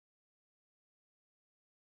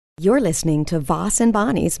You're listening to Voss and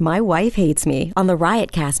Bonnie's My Wife Hates Me on the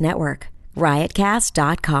Riotcast Network.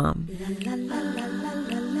 Riotcast.com.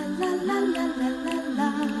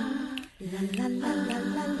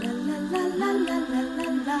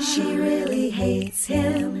 She really hates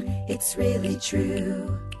him, it's really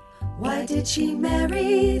true. Why did she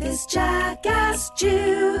marry this jackass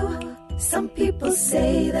Jew? Some people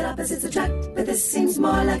say that opposites attract, but this seems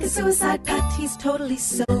more like a suicide pact. He's totally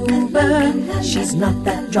sober, she's not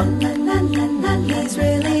that drunk. He's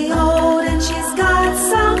really old and she's got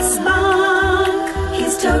some spunk.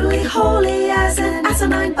 He's totally holy as an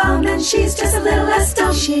asinine bomb, and she's just a little less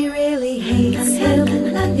dumb. She really hates him,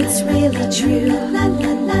 it's really true,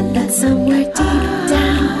 but somewhere deep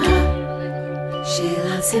down she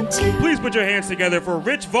loves him too. Please put your hands together for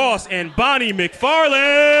Rich Voss and Bonnie McFarlane.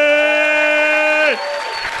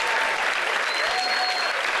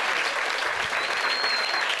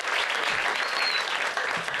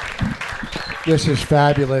 This is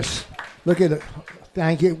fabulous. Look at it.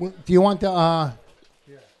 Thank you. Do you want to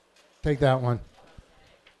take that one?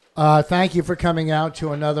 Thank you for coming out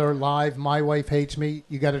to another live My Wife Hates Me.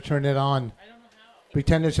 You got to turn it on. I don't know how.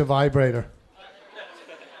 Pretend it's a vibrator.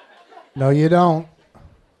 No, you don't.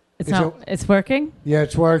 It's working? Yeah,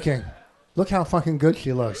 it's working. Look how fucking good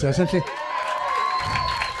she looks, doesn't she?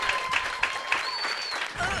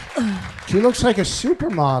 She looks like a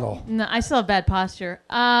supermodel. No, I still have bad posture.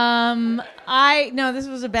 This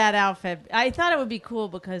was a bad outfit. I thought it would be cool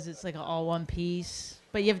because it's like all one piece,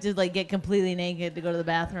 but you have to like get completely naked to go to the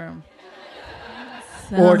bathroom.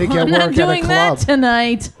 So, Or to get I'm work not doing at a that club.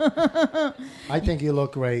 tonight. I think you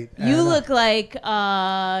look great. You look like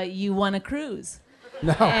you won a cruise.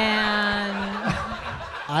 No. And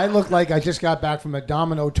I look like I just got back from a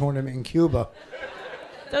domino tournament in Cuba.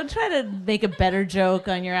 don't try to make a better joke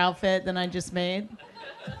on your outfit than I just made.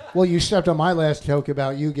 Well, you stepped on my last joke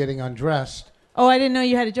about you getting undressed. Oh, I didn't know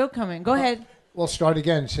you had a joke coming. Go ahead. Well, start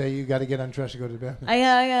again. Say you got to get undressed to go to the bathroom. I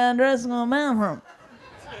got undressed in the bathroom.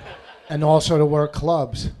 And also to work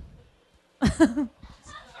clubs.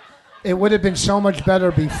 It would have been so much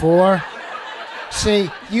better before. See,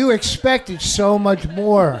 you expected so much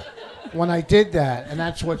more when I did that, and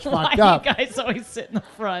that's what's fucked up. You guys always sit in the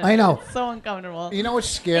front. I know. It's so uncomfortable. You know what's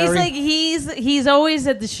scary? He's always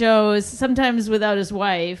at the shows, sometimes without his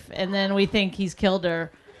wife, and then we think he's killed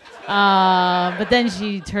her. But then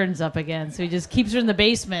she turns up again, so he just keeps her in the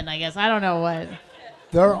basement, I guess. I don't know what.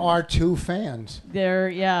 There are 2 fans.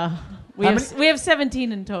 We have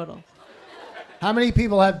 17 in total. How many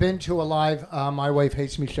people have been to a live My Wife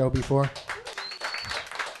Hates Me show before?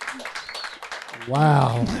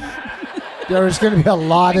 Wow. There is going to be a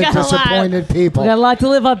lot of disappointed people. We got a lot to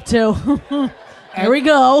live up to. Here we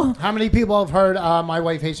go. How many people have heard My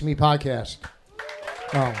Wife Hates Me podcast?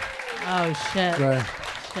 Oh, shit. Right.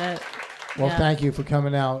 Shit. Well, thank you for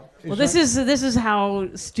coming out. Well, this is how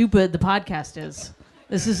stupid the podcast is.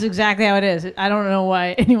 This is exactly how it is. I don't know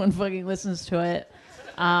why anyone fucking listens to it.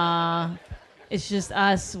 It's just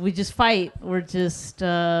us. We just fight. We're just...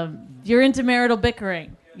 you're into marital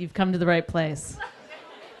bickering. You've come to the right place.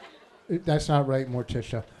 That's not right,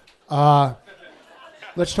 Morticia.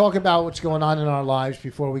 Let's talk about what's going on in our lives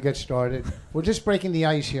before we get started. We're just breaking the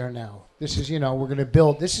ice here now. This is, we're going to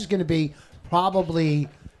build. This is going to be probably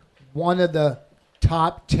one of the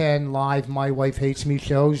top 10 live My Wife Hates Me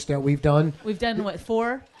shows that we've done. We've done, what,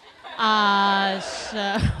 4?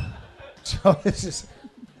 So this is...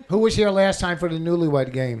 Who was here last time for the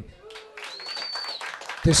Newlywed Game?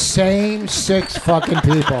 The same 6 fucking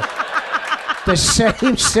people. The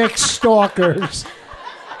same 6 stalkers.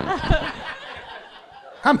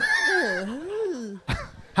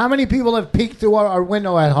 How many people have peeked through our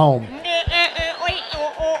window at home?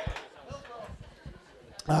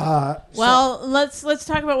 Well, let's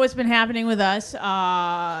talk about what's been happening with us.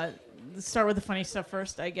 Let's start with the funny stuff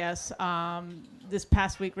first, I guess. This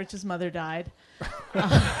past week, Rich's mother died.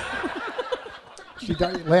 She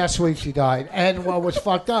died last week. She died, and what was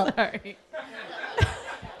fucked up? Sorry.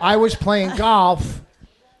 I was playing golf,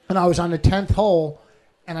 and I was on the 10th hole,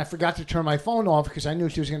 and I forgot to turn my phone off because I knew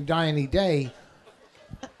she was going to die any day.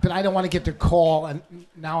 But I don't want to get the call, and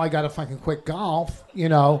now I got to fucking quit golf, And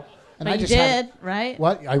But I you just did, right?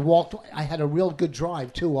 What? I walked. I had a real good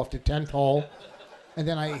drive too off the 10th hole, and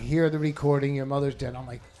then I hear the recording. Your mother's dead. I'm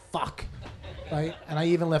like, fuck, right? And I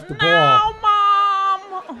even left the ball. No, Mom.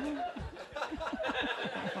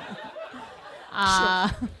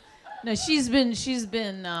 No, she's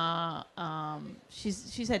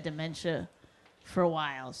had dementia for a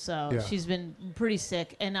while, so Yeah. she's been pretty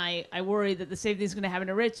sick, and I worry that the same thing's going to happen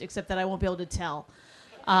to Rich, except that I won't be able to tell.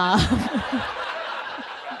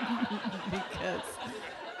 Because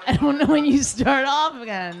I don't know when you start off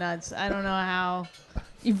kind of nuts. I don't know how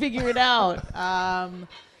you figure it out. But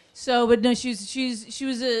no, she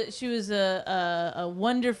was a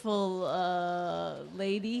wonderful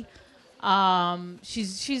lady.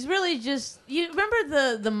 She's really just, you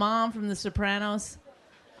remember the mom from The Sopranos?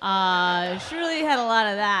 She really had a lot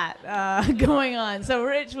of that going on. So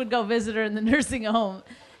Rich would go visit her in the nursing home,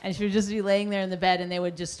 and she would just be laying there in the bed, and they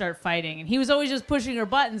would just start fighting. And he was always just pushing her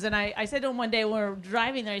buttons. And I said to him one day when we were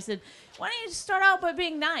driving there, I said, why don't you just start out by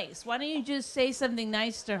being nice? Why don't you just say something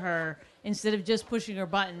nice to her instead of just pushing her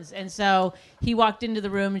buttons? And so he walked into the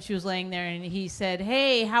room, and she was laying there, and he said,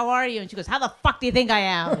 hey, how are you? And she goes, how the fuck do you think I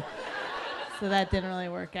am? So that didn't really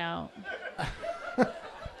work out.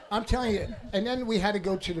 I'm telling you. And then we had to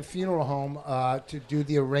go to the funeral home to do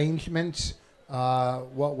the arrangements.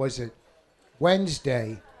 What was it?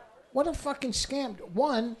 Wednesday. What a fucking scam.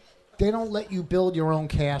 One, they don't let you build your own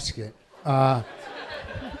casket.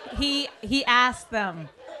 He asked them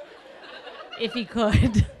if he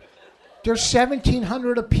could. They're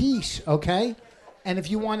 $1,700 a piece, okay? And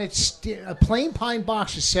if you want it, a plain pine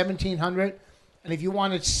box is $1,700, and if you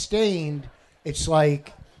want it stained, it's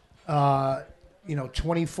like,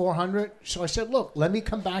 $2,400. So I said, look, let me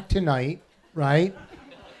come back tonight, right?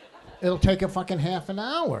 It'll take a fucking half an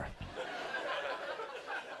hour.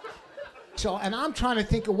 So, and I'm trying to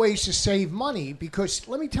think of ways to save money because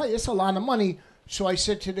let me tell you, it's a lot of money. So I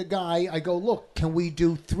said to the guy, I go, look, can we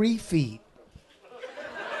do 3 feet?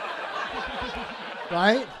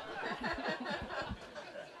 Right?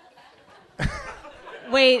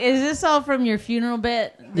 Wait, is this all from your funeral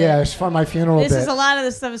bit? Yeah, it's from my funeral bit. This is a lot of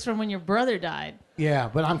the stuff is from when your brother died. Yeah,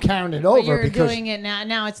 but I'm carrying it But over you're because doing it now.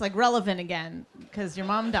 Now it's like relevant again because your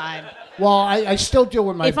mom died. well, I still do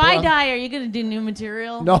with my If brother. I die, are you gonna do new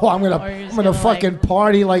material? No, I'm Or gonna you're just fucking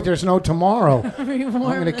party like there's no tomorrow. Reform I'm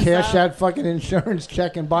gonna this cash up? that fucking insurance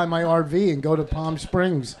check and buy my RV and go to Palm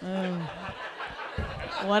Springs.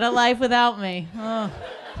 What a life without me. Oh.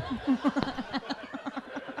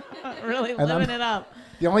 Really And living it up.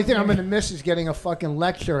 The only thing I'm gonna miss is getting a fucking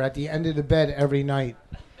lecture at the end of the bed every night.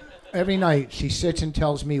 Every night she sits and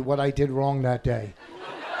tells me what I did wrong that day.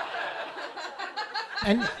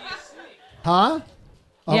 And, huh?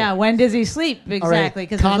 Oh. Yeah, when does he sleep? Exactly,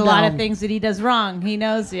 because there's calm a lot down. of things that he does wrong. He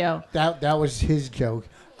knows you. That was his joke.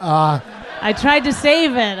 I tried to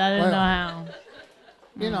save it. I didn't know how.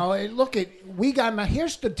 You know, we got my.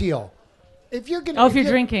 Here's the deal. If you're gonna, Oh, if you're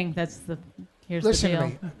drinking, here's listen the to deal.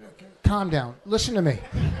 me. Calm down. Listen to me.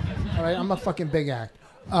 All right, I'm a fucking big act.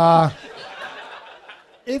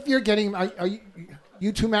 If you're getting, are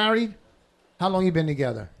you two married? How long you been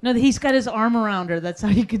together? No, he's got his arm around her. That's how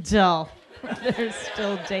you could tell. They're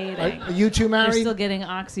still dating. Are you two They're married? still getting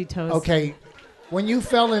oxytocin. Okay. When you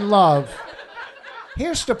fell in love,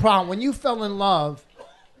 here's the problem. When you fell in love,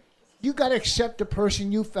 you got to accept the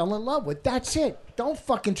person you fell in love with. That's it. Don't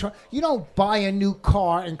fucking try. You don't buy a new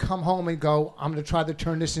car and come home and go, I'm going to try to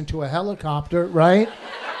turn this into a helicopter, right?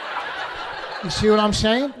 You see what I'm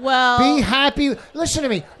saying? Well, be happy. Listen to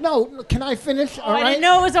me. No, can I finish? All right. I didn't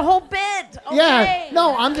know it was a whole bit. Okay. Yeah.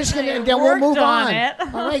 No, I'm just going to, and then we'll Worked move on on. it.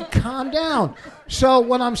 All right, calm down. So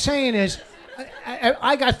what I'm saying is,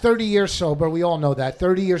 I got 30 years sober. We all know that.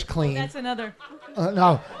 30 years clean. That's another.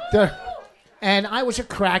 And I was a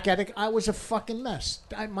crack addict. I was a fucking mess.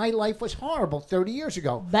 My life was horrible 30 years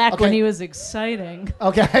ago. Back when he was exciting.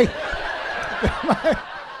 Okay.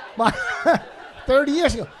 my 30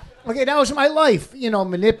 years ago. Okay, that was my life. You know,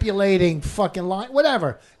 manipulating, fucking lying,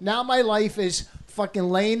 whatever. Now my life is fucking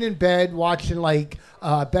laying in bed watching like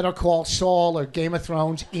Better Call Saul or Game of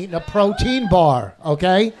Thrones, eating a protein bar.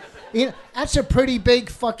 Okay, that's a pretty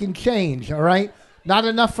big fucking change. All right, not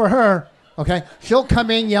enough for her. Okay, she'll come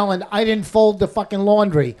in yelling, "I didn't fold the fucking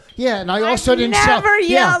laundry." Yeah, and I also didn't sell. Never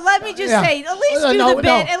yell. Let me just say, at least do the bit.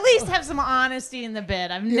 No. At least have some honesty in the bit.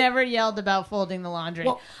 I've never yelled about folding the laundry.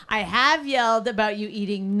 Well, I have yelled about you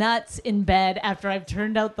eating nuts in bed after I've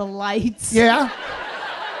turned out the lights. Yeah.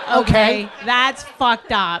 Okay. That's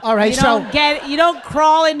fucked up. All right, you don't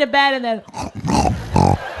crawl into bed and then.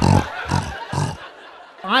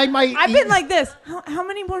 I've been like this. How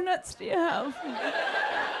many more nuts do you have?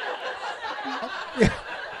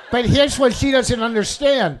 But here's what she doesn't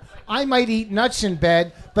understand. I might eat nuts in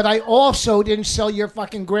bed, but I also didn't sell your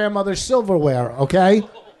fucking grandmother's silverware, okay?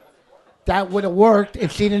 That would have worked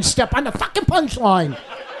if she didn't step on the fucking punchline.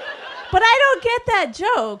 But I don't get that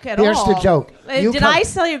joke at all. Here's the joke. Did I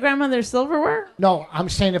sell your grandmother's silverware? No, I'm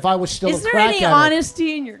saying if I was still Is a there crack any addict.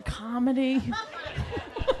 honesty in your comedy?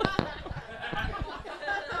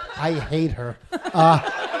 I hate her.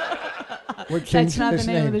 We're That's changing not this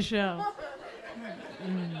the name of name. the show.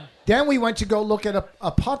 Then we went to go look at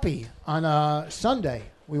a puppy on a Sunday.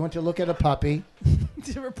 We went to look at a puppy.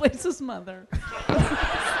 To replace his mother.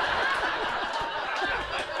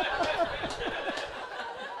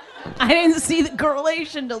 I didn't see the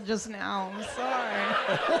correlation till just now. I'm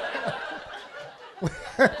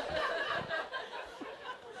sorry.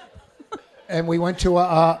 And we went to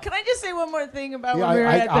a... Can I just say one more thing about Yeah, when we were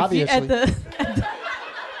at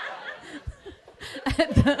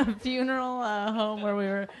the funeral home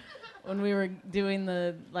where when we were doing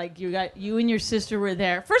the, like, you and your sister were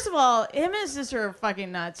there. First of all, him and his sister are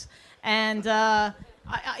fucking nuts. And the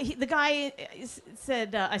guy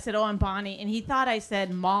said, I said, oh, I'm Bonnie. And he thought I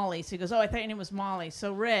said Molly. So he goes, oh, I thought your name was Molly.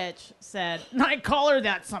 So Rich said, I call her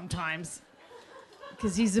that sometimes.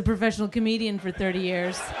 Because he's a professional comedian for 30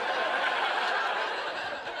 years.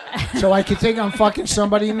 So I could think I'm fucking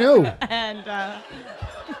somebody new. And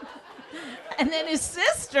then his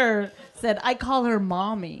sister said, I call her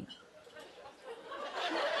Mommy.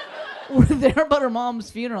 We're there about her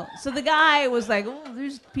mom's funeral. So the guy was like, oh,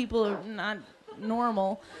 these people are not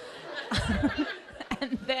normal.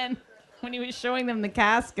 And then when he was showing them the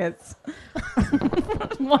caskets,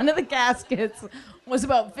 one of the caskets was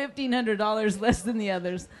about $1,500 less than the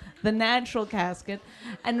others, the natural casket.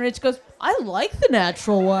 And Rich goes, I like the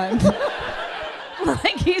natural one.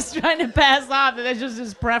 Like he's trying to pass off that that's just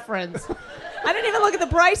his preference. I didn't even look at the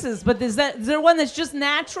prices, but is there one that's just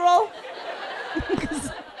natural?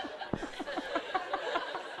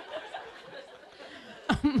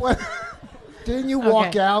 What? Didn't you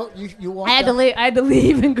walk out? You walked I had out? to I had to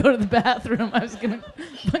leave and go to the bathroom. I was gonna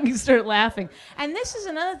fucking start laughing. And this is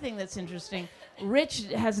another thing that's interesting. Rich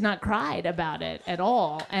has not cried about it at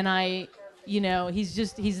all, and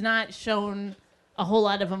he's not shown a whole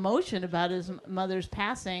lot of emotion about his mother's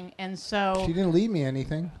passing, and so She didn't leave me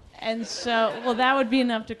anything. and so well that would be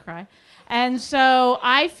enough to cry, and so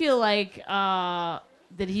I feel like that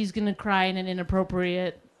he's gonna cry in an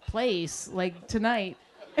inappropriate place, like tonight.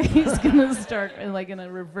 He's gonna start in a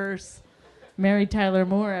reverse Mary Tyler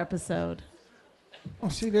Moore episode. Oh,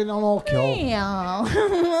 see, they don't all kill. Yeah,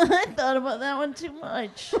 I thought about that one too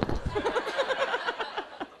much.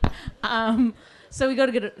 So we go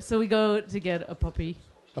to get a puppy.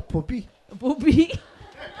 A puppy? A puppy.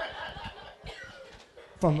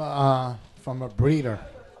 From a breeder.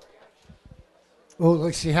 Oh,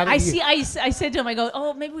 let's see. How do I you... I said to him, I go,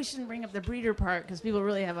 oh, maybe we shouldn't bring up the breeder part because people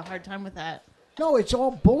really have a hard time with that. No, it's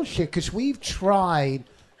all bullshit because we've tried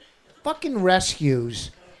fucking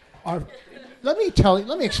rescues. Let me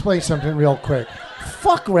explain something real quick.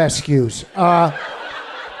 Fuck rescues.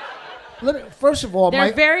 First of all,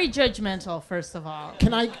 they're very judgmental, first of all.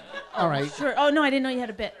 Can I? All right. Sure. Oh, no, I didn't know you had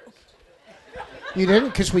a bit. You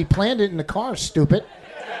didn't? Because we planned it in the car, stupid.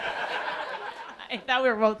 I thought we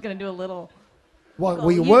were both going to do a little... Well,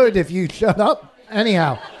 we would if you shut up.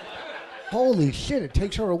 Anyhow. Holy shit, it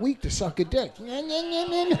takes her a week to suck a dick.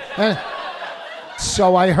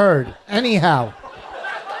 So I heard. Anyhow.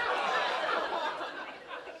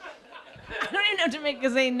 I don't even have to make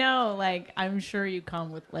because they know, like, I'm sure you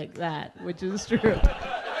come with like that, which is true.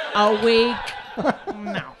 A week?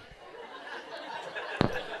 No.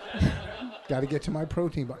 Got to get to my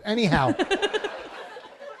protein bar. Anyhow,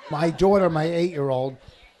 my daughter, my 8-year-old,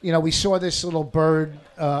 we saw this little bird,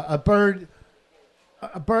 a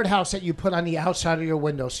birdhouse that you put on the outside of your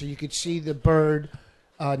window so you could see the bird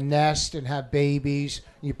nest and have babies.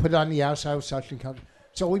 You put it on the outside with suction cup.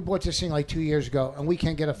 So we bought this thing like 2 years ago, and we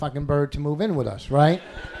can't get a fucking bird to move in with us, right?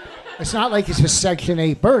 It's not like it's a Section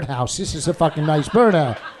 8 birdhouse. This is a fucking nice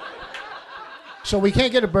birdhouse. So we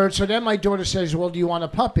can't get a bird. So then my daughter says, well, do you want a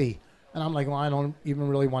puppy? And I'm like, well, I don't even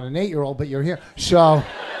really want an 8-year-old, but you're here. So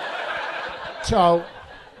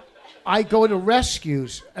I go to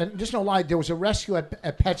rescues, and just no lie, there was a rescue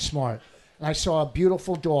at PetSmart, and I saw a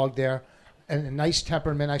beautiful dog there, and a nice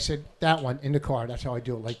temperament. I said, that one, in the car. That's how I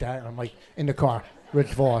do it, like that. And I'm like, in the car.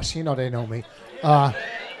 Rich Voss, they know me.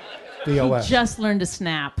 VOS. He just learned to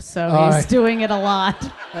snap, so he's doing it a lot.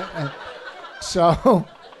 So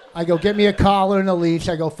I go, get me a collar and a leash.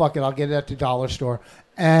 I go, fuck it, I'll get it at the dollar store.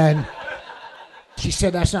 And she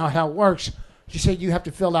said, that's not how it works. She said, you have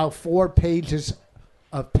to fill out 4 pages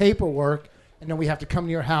of paperwork, and then we have to come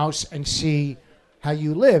to your house and see how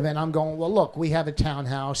you live. And I'm going, well, look, we have a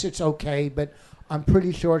townhouse. It's okay, but I'm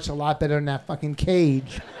pretty sure it's a lot better than that fucking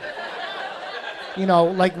cage.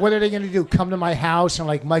 Like, what are they going to do? Come to my house and,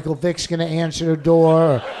 like, Michael Vick's going to answer the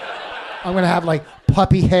door? Or I'm going to have, like,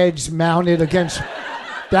 puppy heads mounted against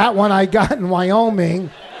that one I got in Wyoming.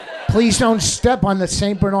 Please don't step on the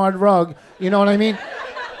St. Bernard rug. You know what I mean?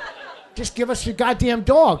 Just give us your goddamn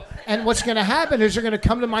dog. And what's going to happen is they're going to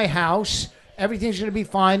come to my house, everything's going to be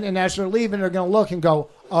fine. And as they're leaving, they're going to look and go,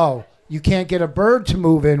 oh, you can't get a bird to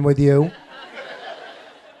move in with you.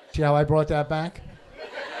 See how I brought that back?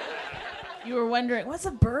 You were wondering, what's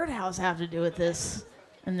a birdhouse have to do with this?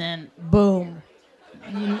 And then, boom.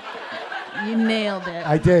 You nailed it.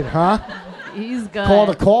 I did, huh? He's good. Called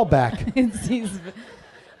a callback.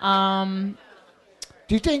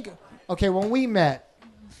 Do you think, okay, when we met,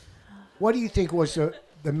 what do you think was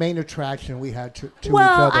the main attraction we had to each other?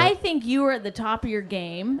 Well, I think you were at the top of your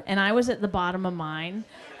game, and I was at the bottom of mine.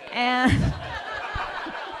 And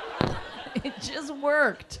it just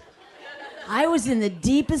worked. I was in the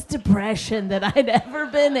deepest depression that I'd ever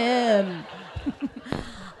been in.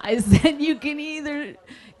 I said, you can either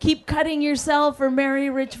keep cutting yourself or marry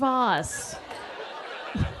Rich Voss.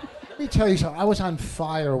 Let me tell you something. I was on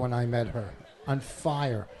fire when I met her. On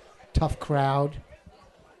fire. Tough crowd.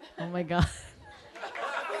 Oh, my God.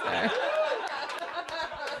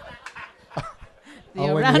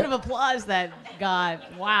 The round of applause that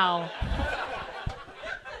got. Wow.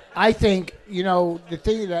 I think, the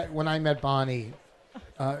thing that when I met Bonnie,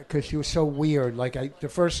 because she was so weird, the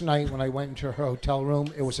first night when I went into her hotel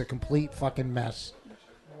room, it was a complete fucking mess.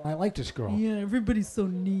 I like this girl. Yeah, everybody's so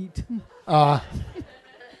neat. And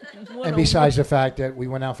besides the fact that we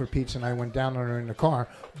went out for pizza and I went down on her in the car,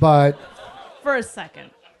 but... For a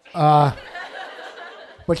second.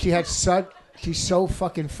 But she's so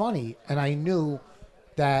fucking funny, and I knew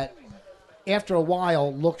that after a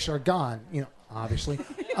while, looks are gone, obviously.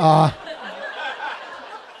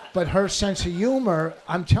 But her sense of humor,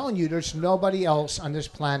 I'm telling you, there's nobody else on this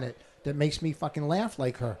planet that makes me fucking laugh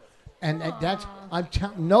like her. And that's,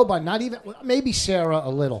 nobody, not even, maybe Sarah a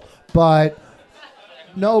little, but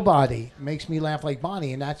nobody makes me laugh like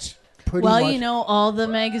Bonnie, and that's pretty much. Well, all the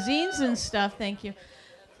magazines and stuff, thank you.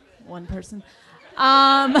 One person.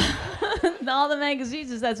 All the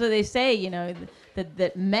magazines, that's what they say,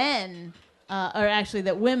 that men, or actually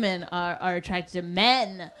that women are attracted to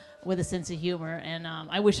men with a sense of humor, and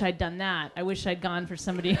I wish I'd done that. I wish I'd gone for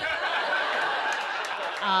somebody.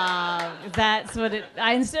 That's what it.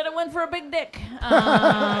 I instead of went for a big dick.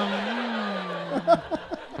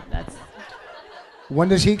 That's. When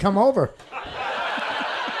does he come over?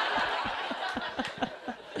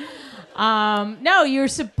 No,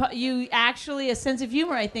 you actually, a sense of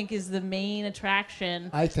humor, I think, is the main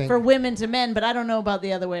attraction for women to men, but I don't know about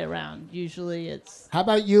the other way around. Usually it's... How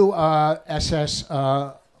about you, SS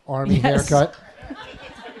Army haircut?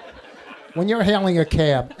 When you're hailing a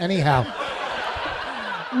cab, anyhow.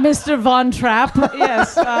 Mr. Von Trapp,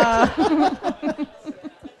 yes.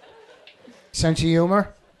 Sense of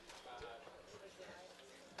humor?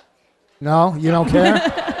 No? You don't care?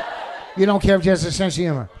 You don't care if she has a sense of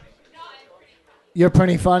humor? You're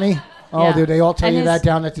pretty funny? Oh, yeah. Do they all tell you that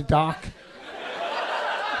down at the dock?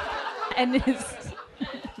 And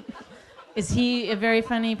is he a very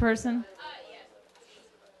funny person?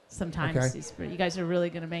 Sometimes. Okay. You guys are really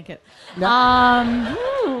going to make it. No.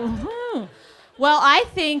 Well, I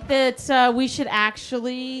think that we should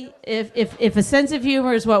actually, if a sense of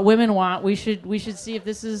humor is what women want, we should see if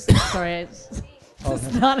this is... Sorry, it's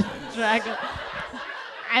not a dragon.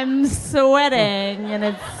 I'm sweating and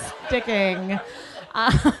it's sticking.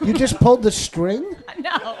 You just pulled the string?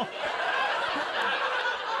 No.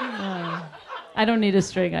 I don't need a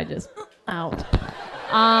string. I just out.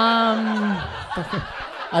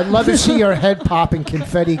 I'd love to see your head pop and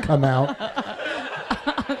confetti come out.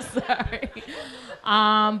 I'm sorry.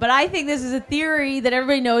 But I think this is a theory that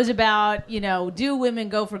everybody knows about. Do women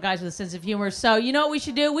go for guys with a sense of humor? So you know what we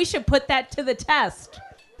should do? We should put that to the test.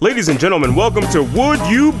 Ladies and gentlemen, welcome to Would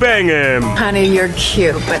You Bang Him? Honey, you're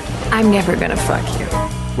cute, but I'm never gonna fuck you.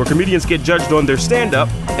 Where comedians get judged on their stand-up,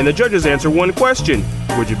 and the judges answer one question.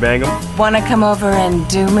 Would you bang him? Wanna come over and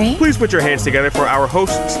do me? Please put your hands together for our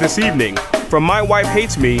hosts this evening. From My Wife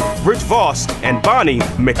Hates Me, Rich Voss and Bonnie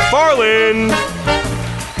McFarlane.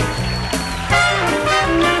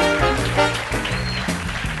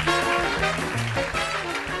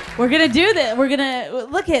 We're gonna do that. We're gonna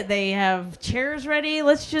look at. They have chairs ready.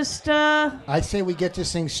 Let's just. I say we get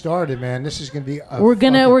this thing started, man. This is gonna be. We're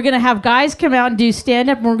gonna have guys come out and do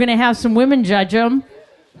stand up, and we're gonna have some women judge them.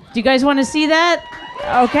 Do you guys want to see that?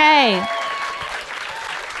 Okay.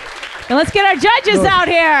 And let's get our judges out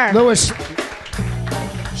here. Lewis.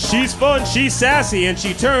 She's fun, she's sassy, and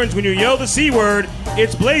she turns when you yell the C word.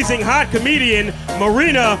 It's blazing hot comedian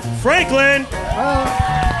Marina Franklin.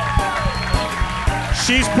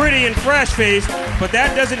 She's pretty and fresh-faced, but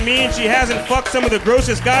that doesn't mean she hasn't fucked some of the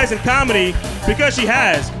grossest guys in comedy, because she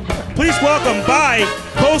has. Please welcome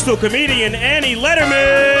bi-coastal comedian Annie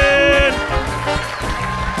Letterman.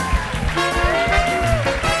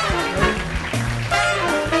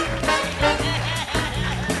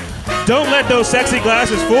 Don't let those sexy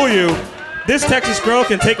glasses fool you. This Texas girl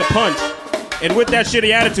can take a punch. And with that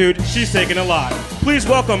shitty attitude, she's taking a lot. Please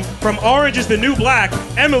welcome, from Orange is the New Black,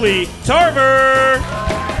 Emily Tarver.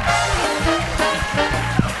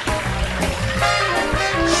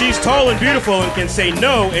 She's tall and beautiful and can say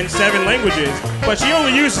no in 7 languages, but she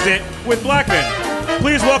only uses it with black men.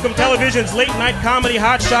 Please welcome television's late night comedy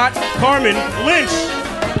hotshot, Carmen Lynch.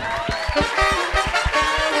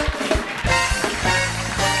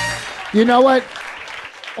 You know what?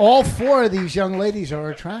 All 4 of these young ladies are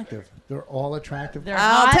attractive. They're all attractive.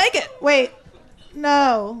 I'll take it. Wait,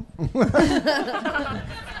 no.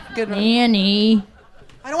 Good one. Annie.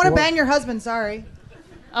 I don't want to bang your husband. Sorry.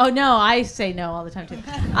 Oh no, I say no all the time too.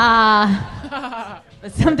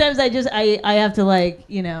 But sometimes I have to like,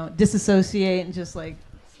 disassociate and just like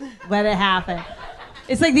let it happen.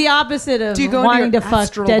 It's like the opposite of Do you go wanting into to your fuck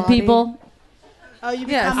astral dead body? people. Oh, you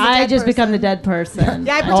Yes. become the I dead just become the person. dead person.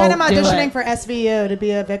 Yeah, I pretend I'm Do auditioning it. for SVU to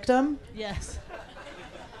be a victim. Yes.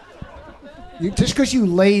 Just because you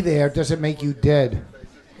lay there doesn't make you dead.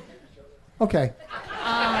 Okay.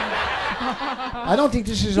 I don't think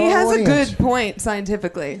this is He our has audience. a good point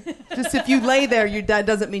scientifically. Just if you lay there, you're dead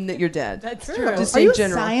doesn't mean that you're dead. That's true. Just Are in you a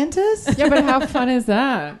general. scientist? Yeah, but how fun is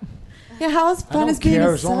that? Yeah, how I fun don't is being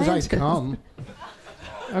care a as long as I scientist? come.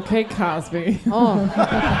 Okay, Cosby. Oh.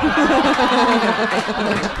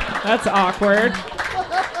 That's awkward.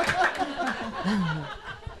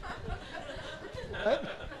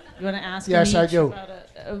 You want to ask? Yes, them I each do.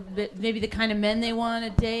 about maybe the kind of men they want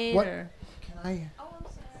to date, What- or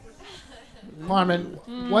Carmen,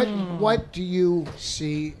 what do you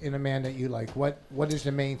see in a man that you like? What is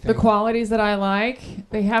the main thing? The qualities that I like,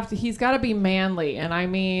 he's got to be manly. And I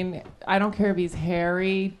mean, I don't care if he's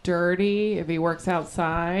hairy, dirty, if he works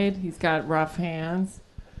outside, he's got rough hands.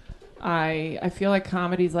 I feel like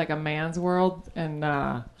comedy's like a man's world. And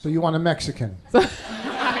So you want a Mexican?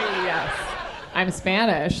 yes, I'm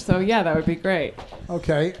Spanish. So yeah, that would be great.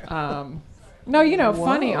 Okay. No,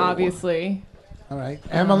 funny, obviously. All right.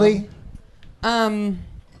 Emily?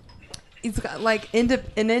 He's got like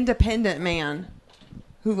an independent man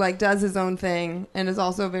who like does his own thing and is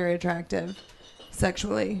also very attractive,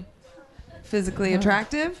 sexually, physically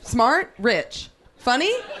attractive, smart, rich,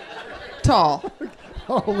 funny, tall,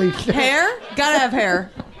 Holy shit. hair. Gotta have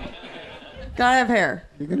hair. Gotta have hair.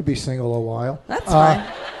 You're going to be single a while. That's fine.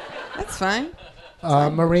 That's fine.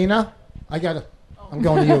 Marina? I'm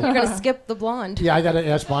going to you. We're gonna skip the blonde. Yeah, I got to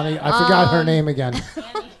ask Bonnie. I forgot her name again.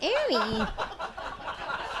 Annie.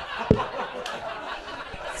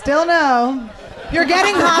 Still no. You're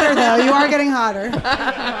getting hotter, though. You are getting hotter.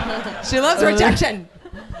 She loves rejection.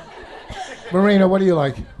 Marina, what do you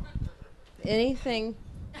like? Anything.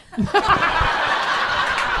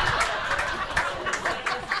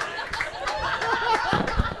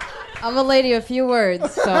 I'm a lady of few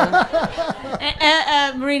words, so.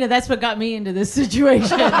 Marina, that's what got me into this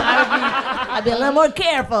situation. I'd be a little more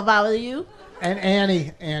careful if I were you. And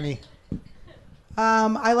Annie.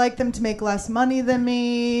 I like them to make less money than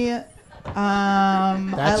me.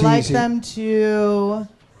 I like easy. them to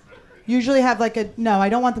usually have like no, I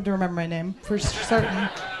don't want them to remember my name for certain.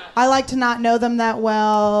 I like to not know them that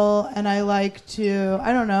well, and I like to,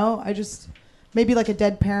 I don't know, I just, maybe like a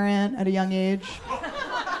dead parent at a young age.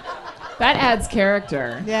 That adds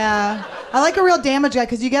character. Yeah. I like a real damage guy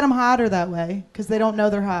because you get them hotter that way because they don't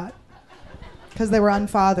know they're hot because they were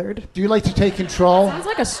unfathered. Do you like to take control? Sounds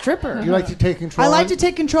like a stripper. Do you like to take control? I like to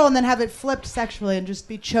take control and then have it flipped sexually and just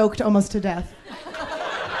be choked almost to death.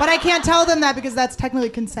 But I can't tell them that because that's technically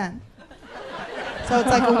consent. So it's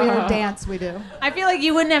like a weird dance we do. I feel like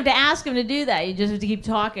you wouldn't have to ask him to do that. You just have to keep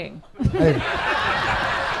talking. Hey,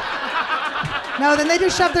 No, then they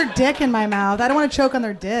just shove their dick in my mouth. I don't want to choke on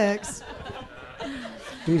their dicks.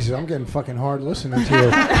 Jesus, I'm getting fucking hard listening to you.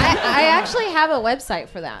 I actually have a website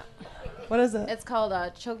for that. What is it? It's called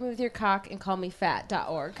choke me with your cock and call me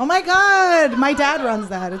fat.org. Oh my God, my dad runs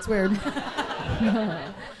that. It's weird.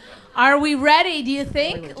 Are we ready, do you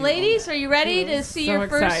think? Ladies, are you ready to see So your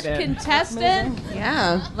first excited. contestant?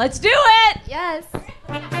 Yeah. Let's do it! Yes.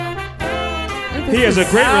 He has a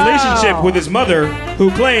great relationship with his mother, who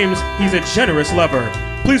claims he's a generous lover.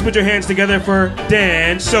 Please put your hands together for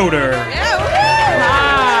Dan Soder.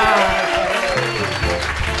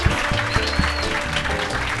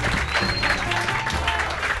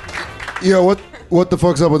 Yo, what the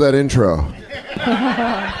fuck's up with that intro?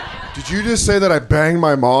 Did you just say that I banged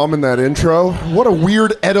my mom in that intro? What a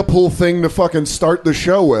weird Oedipal thing to fucking start the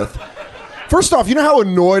show with. First off, you know how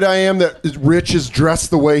annoyed I am that Rich is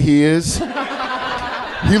dressed the way he is?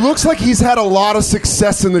 He looks like he's had a lot of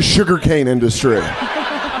success in the sugarcane industry.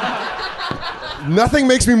 Nothing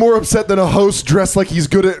makes me more upset than a host dressed like he's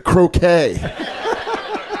good at croquet.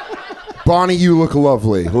 Bonnie, you look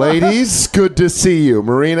lovely. Ladies, good to see you.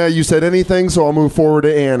 Marina, you said anything, so I'll move forward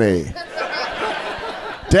to Annie.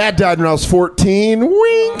 Dad died when I was 14.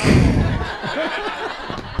 Wink.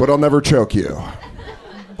 But I'll never choke you.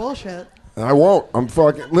 Bullshit. I won't. I'm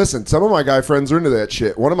fucking. Listen, some of my guy friends are into that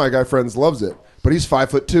shit. One of my guy friends loves it, but he's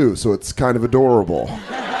 5'2", so it's kind of adorable.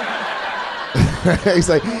 He's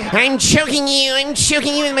like, I'm choking you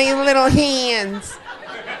with my little hands.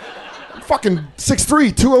 I'm fucking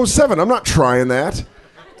 6'3", 207. I'm not trying that.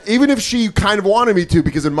 Even if she kind of wanted me to,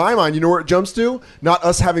 because in my mind, you know where it jumps to? Not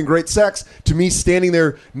us having great sex, to me standing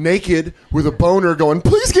there naked with a boner going,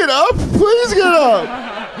 please get up, please get up.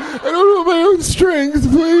 I don't know my own strength,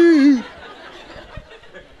 please.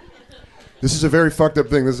 This is a very fucked up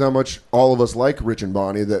thing. This is how much all of us like Rich and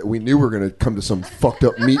Bonnie, that we knew we were going to come to some fucked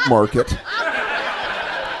up meat market.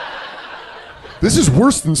 This is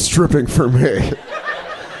worse than stripping for me.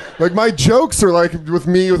 Like, my jokes are like with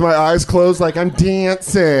me with my eyes closed, like I'm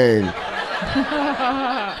dancing.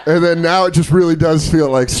 And then now it just really does feel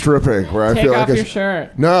like stripping, where I Take feel off like your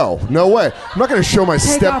shirt. No way. I'm not going to show my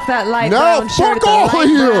Take step. off that light no, brown shirt. fuck all light of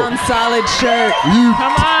you. brown solid shirt.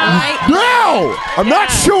 Come on. No! I'm not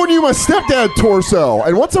showing you my stepdad torso.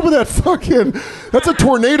 And what's up with that fucking... That's a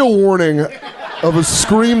tornado warning of a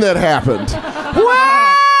scream that happened.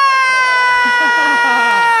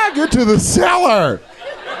 Wah! Get to the cellar.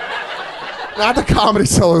 Not the Comedy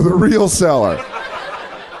Cellar, the real cellar.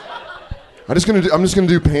 I'm just gonna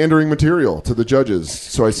do pandering material to the judges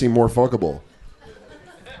so I seem more fuckable.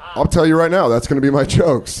 I'll tell you right now, that's gonna be my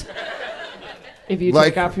jokes. If you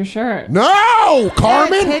Like- take off your shirt. No,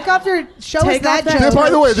 Carmen. Yeah, take off your. Show Take us off that that joke. By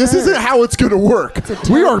the way, this isn't how it's going to work.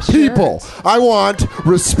 We are people. I want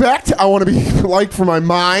respect. I want to be liked for my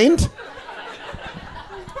mind.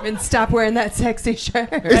 And stop wearing that sexy shirt.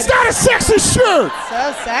 It's not a sexy shirt.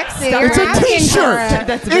 So sexy. Stop It's You're a asking for t-shirt. it.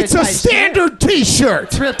 That's a very It's a tight standard t-shirt.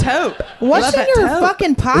 It's real taupe. What's Love in that your taupe.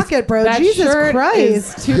 fucking pocket, bro? That Jesus shirt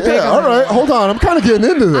Christ. is too big. Yeah, all right. Hold on. I'm kind of getting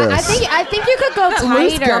into this. I think you could go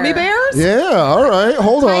Loose tighter. gummy bears? Yeah, all right.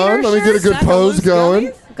 Hold on. Let me get a good Snack a pose loose going.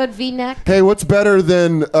 gummies? Good V-neck. Hey, what's better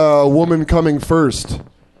than a woman coming first?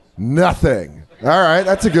 Nothing. All right.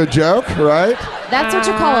 That's a good joke, right? That's what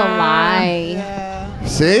you call a lie.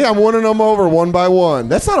 See, I'm winning them over one by one.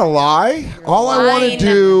 That's not a lie. All I want to lying.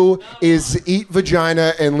 do is eat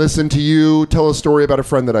vagina and listen to you tell a story about a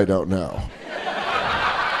friend that I don't know.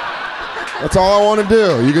 That's all I want to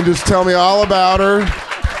do. You can just tell me all about her,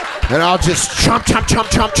 and I'll just chomp, chomp, chomp,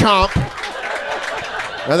 chomp,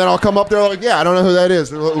 chomp. And then I'll come up there like, yeah, I don't know who that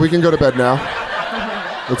is. We can go to bed now.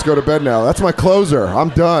 Let's go to bed now. That's my closer. I'm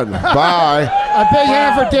done. Bye. A big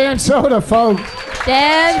hand for Dan Soda, folks.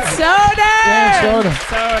 Dan Soder. Dan Soda.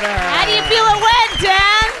 How do you feel it went,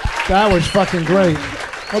 Dan? That was fucking great.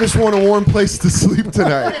 I just want a warm place to sleep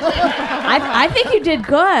tonight. I think you did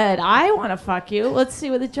good. I want to fuck you. Let's see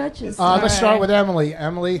what the judges say. Let's start with Emily.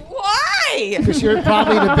 Emily, Why? because you're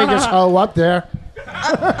probably the biggest hoe up there.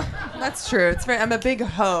 That's true. It's very, I'm a big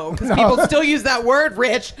hoe because people still use that word,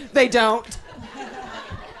 Rich. They don't.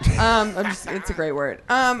 It's a great word.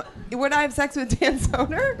 Would I have sex with Dan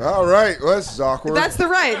Soder? All right. Well, this is awkward. That's the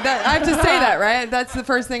right. I have to say that, right? That's the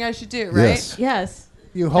first thing I should do, right? Yes. Yes.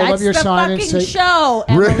 You hold That's up your the sign and fucking say, show,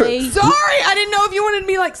 Emily. Sorry, I didn't know if you wanted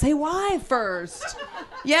me like say why first.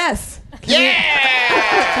 Yes.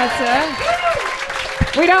 That's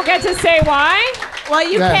it. We don't get to say why? Well,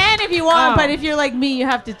 you Yes. can if you want, Oh. but if you're like me, you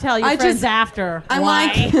have to tell your I friends just- after. I'm why.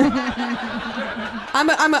 like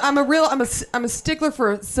I'm a stickler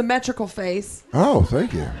for a symmetrical face Oh,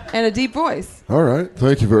 thank you. and a deep voice. All right.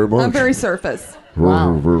 Thank you very much. I'm very surface.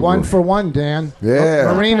 wow, 1 for 1, Dan. Yeah.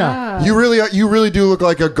 Oh, Marina. You really do look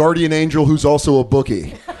like a guardian angel who's also a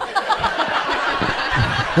bookie.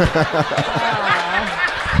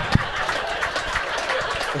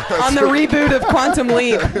 On the reboot of Quantum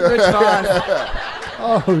Leap, Rich Voss.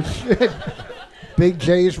 Oh, shit. Big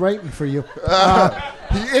J is waiting for you.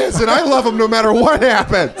 He is, and I love him no matter what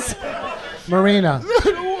happens. Marina.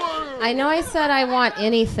 I know I said I want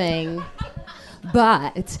anything,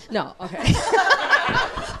 but no, okay.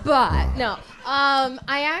 But no,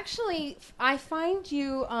 I find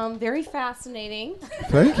you very fascinating.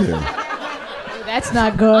 Thank you. That's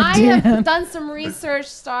not good, I Dan. have done some research,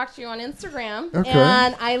 stalked you on Instagram, Okay.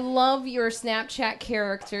 and I love your Snapchat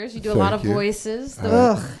characters. You do a lot Thank of you. voices.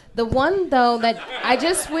 Ugh. The one though that I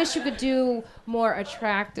just wish you could do more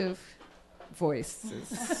attractive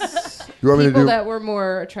voices. You want me to People do? that were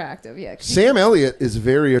more attractive, yeah. Sam Elliott is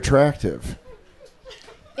very attractive.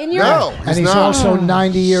 In your No, And he's also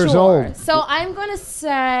 90 years Sure. old. So I'm gonna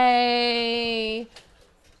say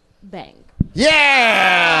bang.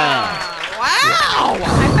 Yeah. Wow.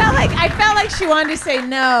 I felt like she wanted to say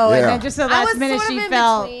no, and Yeah. then just at the I last was minute sort of she in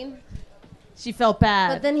felt between. she felt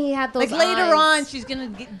bad. But then he had those like later eyes. on, she's gonna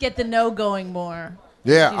get the no going more.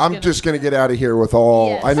 Yeah, He's I'm gonna- just gonna get out of here with all.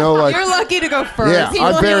 Yes. I know, like. You're lucky to go first. Yeah, He's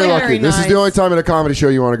I'm very lucky. very This is the nice. only time in a comedy show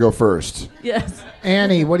you want to go first. Yes.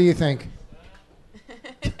 Annie, what do you think?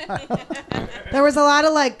 There was a lot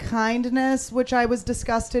of like kindness, which I was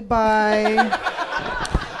disgusted by.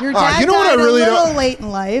 Your dad you know what I died really a little don't- late in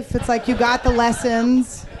life. It's like you got the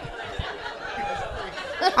lessons.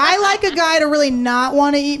 I like a guy to really not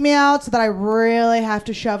want to eat me out, so that I really have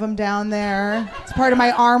to shove him down there. It's part of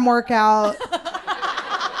my arm workout.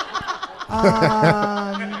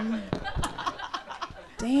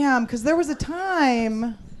 Damn, because there was a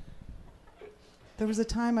time I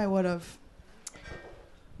would have.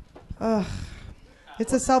 Ugh.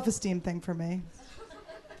 It's a self-esteem thing for me.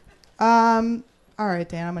 All right,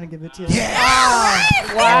 Dan, I'm going to give it to you.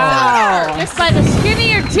 Wow. Just by the skin of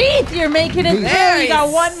your teeth, you're making it through. You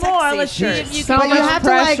got one more. Let's see if you So can. But you much have to,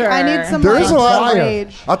 like, I need some, There's like, a lot.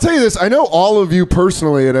 rage. I'll tell you this. I know all of you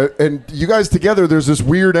personally, and you guys together. There's this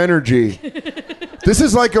weird energy. This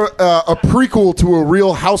is like a prequel to a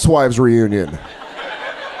Real Housewives reunion.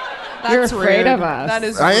 You're That's afraid rude. of us. That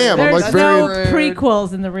is I am. rude. I'm There's like very. no rude.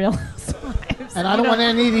 prequels in the Real Housewives. And I don't want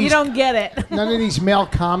any of You these. don't get it. None of these male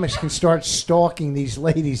comics can start stalking these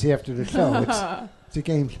ladies after the show. It's a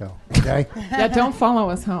game show. Okay. Yeah, don't follow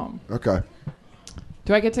us home. Okay.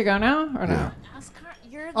 Do I get to go now or no?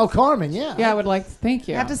 Oh, Carmen, yeah. Yeah, I would like to. Thank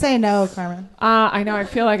you. You have to say no, Carmen. I know. I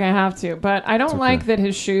feel like I have to, but I don't like that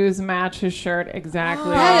his shoes match his shirt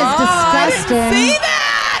exactly. That is disgusting. See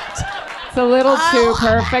that? It's a little too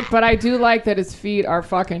perfect, but I do like that his feet are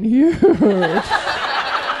fucking huge.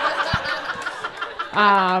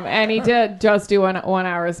 And he did just do an 1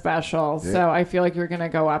 hour special, so I feel like you're gonna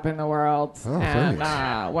go up in the world, and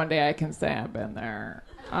thanks. one day I can say I've been there.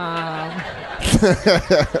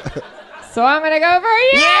 So I'm gonna go for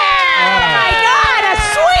you. Oh my God, a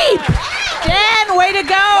sweep! Dan, way to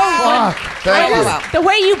go! Thank you. The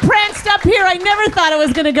way you pranced up here, I never thought it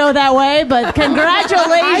was going to go that way, but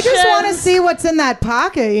congratulations. I just want to see what's in that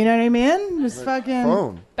pocket. You know what I mean? Just fucking.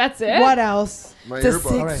 Phone. That's it. What else? My The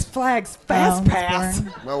earbud. Six Flags Fast Oh, Pass.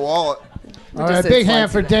 boring. My wallet. All right, big hand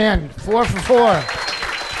for Dan. 4 for 4.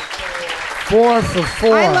 4 for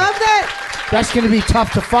 4. I love that. That's going to be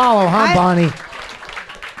tough to follow, huh, Bonnie?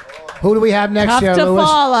 Who do we have next Tough year, to Lewis?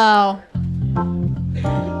 follow.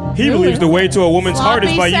 He believes the way to a woman's heart is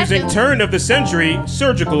by Sloppy using seconds. turn of the century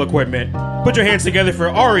surgical equipment. Put your hands together for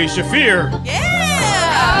Ari Shafir. Yeah.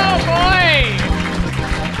 Oh boy.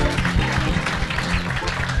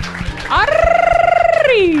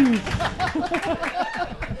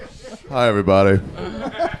 Hi, everybody.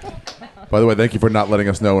 By the way, thank you for not letting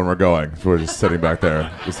us know when we're going. So we're just sitting back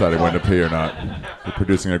there, deciding when to pee or not. You're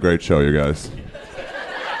producing a great show, you guys.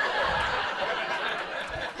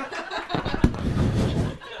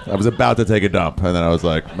 I was about to take a dump, and then I was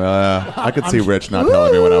like, I could see Rich not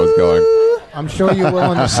telling me when I was going. I'm sure you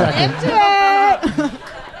will in a second.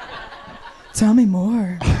 Tell me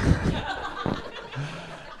more.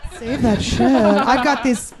 Save that shit. I've got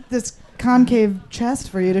this concave chest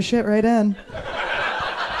for you to shit right in.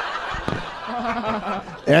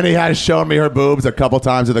 Annie has shown me her boobs a couple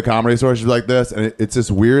times at the Comedy Store. She's like this, and it's this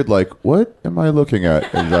weird, like, what am I looking at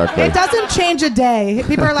exactly? It doesn't change a day.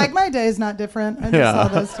 People are like, my day is not different. I just Yeah. saw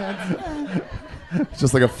those tits. It's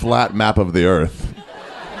just like a flat map of the Earth.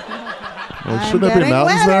 Well, I'm shouldn't there be getting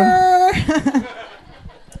mountains there? wetter.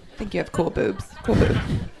 I think you have cool boobs. Cool boobs.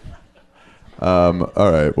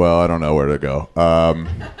 All right. Well, I don't know where to go.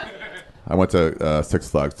 I went to Six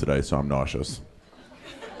Flags today, so I'm nauseous.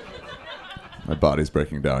 My body's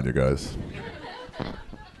breaking down, you guys.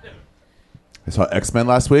 I saw X-Men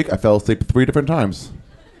last week. I fell asleep 3 different times.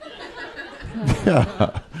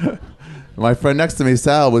 Yeah. My friend next to me,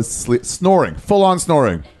 Sal, was snoring, full-on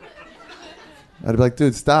snoring. I'd be like,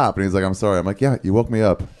 dude, stop. And he's like, I'm sorry. I'm like, yeah, you woke me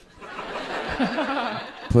up.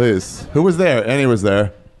 Please. Who was there? Annie was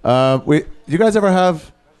there. You guys ever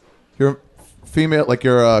have your female, like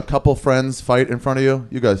your couple friends fight in front of you?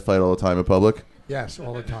 You guys fight all the time in public. Yes,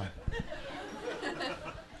 all the time.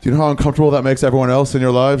 Do you know how uncomfortable that makes everyone else in your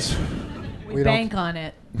lives? We bank on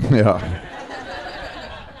it. Yeah.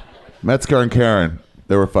 Metzger and Karen,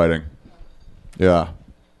 they were fighting. Yeah.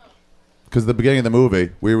 Because at the beginning of the movie,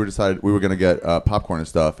 we were going to get popcorn and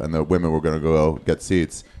stuff, and the women were going to go get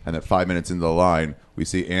seats. And at 5 minutes into the line, we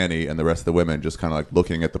see Annie and the rest of the women just kind of like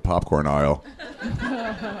looking at the popcorn aisle.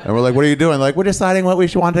 And we're like, what are you doing? Like, we're deciding what we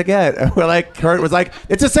should want to get. And we're like, Kurt was like,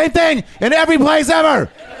 it's the same thing in every place ever.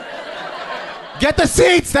 Get the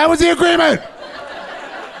seats. That was the agreement.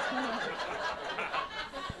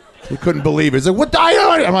 He couldn't believe it. He's like, what the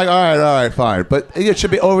hell? I'm like, all right, fine. But it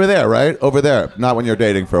should be over there, right? Over there. Not when you're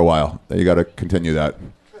dating for a while. Then you got to continue that.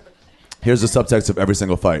 Here's the subtext of every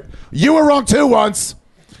single fight. You were wrong too once.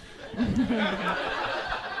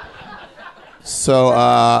 So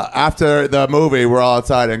after the movie, we're all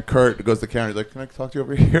outside, and Kurt goes to Karen. He's like, can I talk to you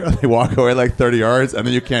over here? And they walk away like 30 yards, and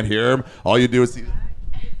then you can't hear him. All you do is see...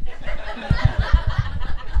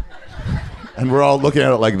 And we're all looking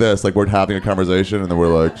at it like this, like we're having a conversation, and then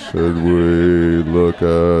we're like, should we look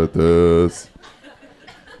at this?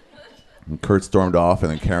 And Kurt stormed off,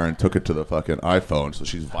 and then Karen took it to the fucking iPhone, so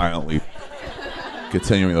she's violently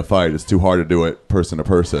continuing the fight. It's too hard to do it person to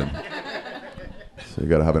person. So you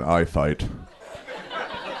gotta have an eye fight.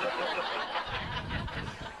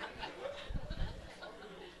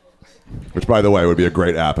 Which, by the way, would be a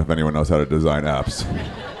great app if anyone knows how to design apps.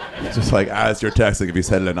 It's just like, as you're texting, if you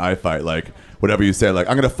said it in iFight, like, whatever you say, like,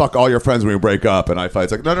 I'm going to fuck all your friends when we break up. And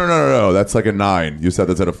iFight's like, no. That's like a 9. You said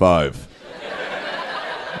that's at a 5.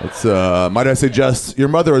 It's, might I suggest, your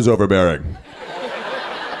mother is overbearing.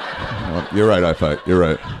 Well, you're right, iFight. You're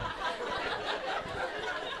right.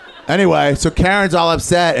 Anyway, so Karen's all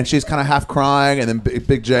upset, and she's kind of half crying, and then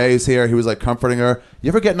Big J's here. He was, like, comforting her. You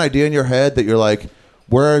ever get an idea in your head that you're like,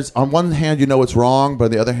 whereas on one hand you know it's wrong, but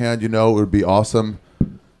on the other hand you know it would be awesome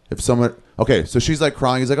if someone... Okay, so she's like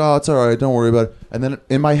crying. He's like, oh, it's all right. Don't worry about it. And then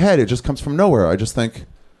in my head, it just comes from nowhere. I just think,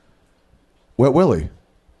 Wet Willie.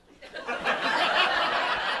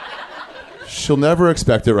 She'll never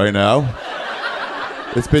expect it right now.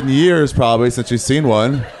 It's been years probably since she's seen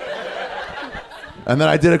one. And then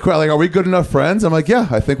I did a cry, like, are we good enough friends? I'm like, yeah,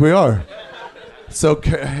 I think we are. So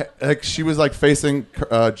like, she was like facing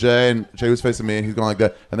Jay, and Jay was facing me, and he's going like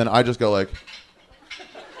that. And then I just go like...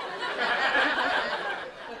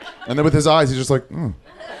 And then with his eyes, he's just like, But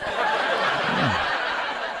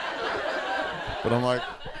I'm like...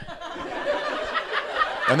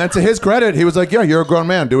 And then to his credit, he was like, yeah, you're a grown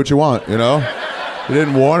man. Do what you want, you know? He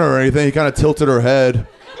didn't warn her or anything. He kind of tilted her head.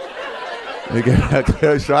 And he got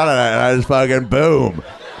a shot at it, and I just fucking boom.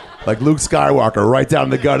 Like Luke Skywalker, right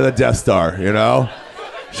down the gut of the Death Star, you know?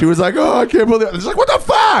 She was like, oh, I can't believe it. She's like, what the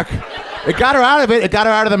fuck? It got her out of it. It got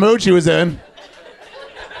her out of the mood she was in.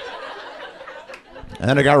 And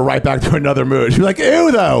then I got her right back to another mood. She was like,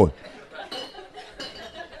 ew, though.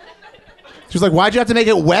 She was like, why'd you have to make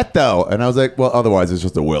it wet, though? And I was like, well, otherwise it's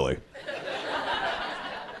just a willy.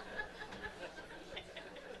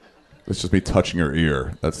 It's just me touching her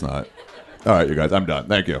ear. That's not... All right, you guys, I'm done.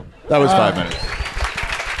 Thank you. That was 5 minutes.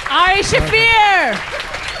 Ari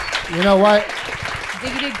Shaffir! You know what? I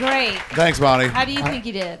think you did great. Thanks, Bonnie. How do you think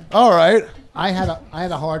you did? All right. I had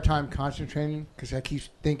a hard time concentrating because I keep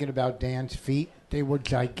thinking about Dan's feet. They were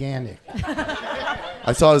gigantic.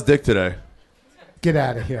 I saw his dick today. Get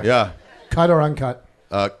out of here. Yeah. Cut or uncut?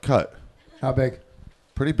 Cut. How big?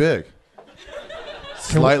 Pretty big.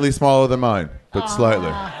 Slightly smaller than mine, but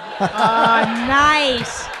slightly.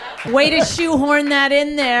 Nice. Way to shoehorn that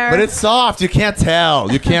in there. But it's soft. You can't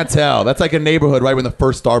tell. You can't tell. That's like a neighborhood right when the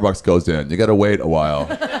first Starbucks goes in. You got to wait a while.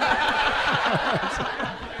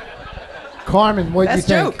 Carmen, what do you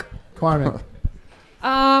think? Joke. Carmen.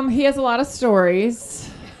 He has a lot of stories,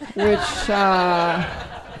 which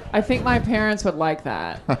I think my parents would like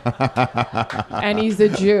that. And he's a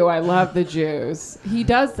Jew. I love the Jews. He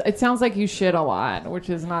does. It sounds like you shit a lot, which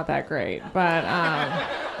is not that great. But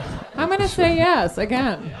I'm going to say yes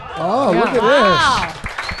again. Oh, Yeah. look at Wow.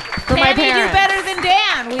 For my Can he do parents. better than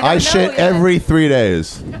Dan? We don't I know shit yet. every 3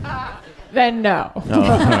 days. Then no.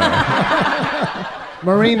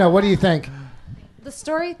 Marina, what do you think? The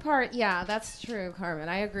story part, yeah, that's true, Carmen.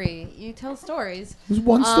 I agree. You tell stories. There's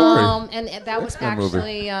one story. And that was X-Men movie.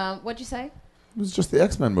 actually, what'd you say? It was just the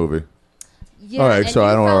X-Men movie. Yeah, All right, and so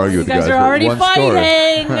I you don't want to felt- argue with You you guys guys. are but already one story.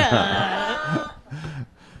 fighting.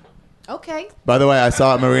 Okay. By the way, I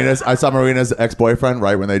saw Marina's ex-boyfriend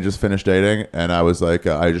right when they just finished dating, and I was like,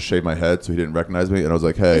 I just shaved my head so he didn't recognize me, and I was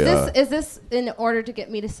like, hey. Is this in order to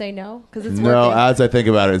get me to say no? Because it's No, working. as I think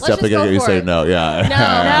about it, it's Let's definitely just going to go get you for say it. no. Yeah. No.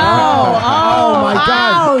 Oh, my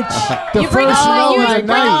God. Ouch. The You bring first up no you of the bring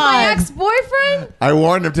night. My ex-boyfriend? I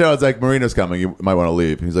warned him too. I was like, Marina's coming. You might want to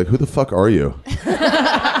leave. He's like, who the fuck are you?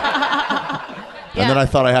 And then I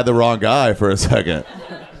thought I had the wrong guy for a second.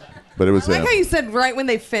 But it was I like him. how you said right when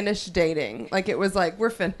they finished dating. Like it was like, we're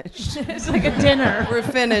finished. It's like a dinner. We're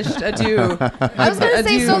finished. Adieu. I was going to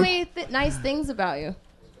say Adieu. so many nice things about you.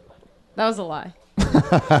 That was a lie.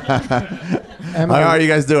 Emily. How are you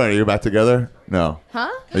guys doing? Are you back together? No. Huh?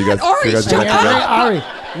 Are you guys? Ari, you guys shut back together?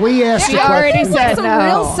 Ari, we asked She the already question. said Some no. real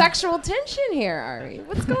Real sexual tension here, Ari.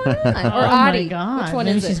 What's going on? Oh Or Adi. my God. Which one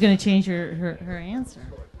Maybe is she's it? going to change her answer.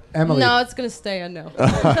 Emily. No, it's going to stay a no.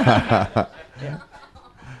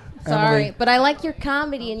 Sorry, Emily. but I like your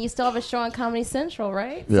comedy, and you still have a show on Comedy Central,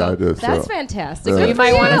 right? Yeah, I do, That's so- fantastic. Yeah. Good You for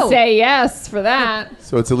might want you. to say yes for that.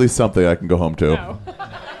 So it's at least something I can go home to.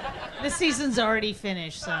 This season's already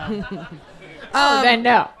finished, so. Then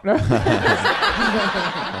no.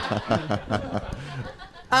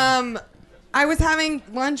 I was having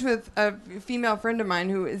lunch with a female friend of mine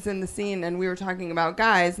who is in the scene, and we were talking about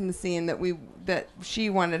guys in the scene that she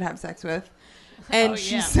wanted to have sex with. And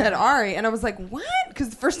she said Ari, and I was like, what? Because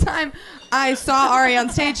the first time I saw Ari on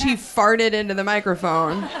stage, he farted into the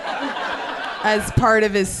microphone as part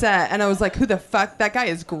of his set. And I was like, who the fuck? That guy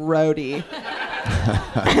is grody.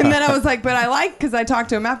 And then I was like, but I like, because I talked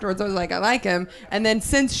to him afterwards, I was like, I like him. And then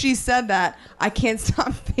since she said that, I can't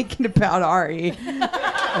stop thinking about Ari. Who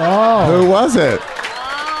was it?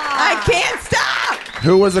 I can't stop!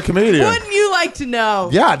 Who was the comedian? Wouldn't you like to know?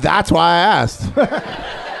 Yeah, that's why I asked.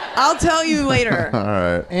 I'll tell you later. All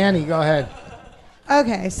right. Annie, go ahead.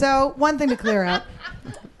 Okay, so one thing to clear up.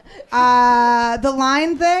 The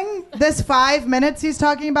line thing, this 5 minutes he's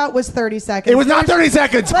talking about was 30 seconds. It was not 30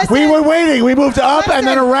 seconds. Listen. We were waiting. We moved up and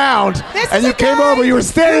then around. This And is you a came guy over. You were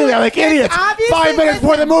standing there like it's idiots. 5 obviously- minutes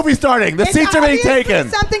before the movie starting. The It's seats are being obviously taken.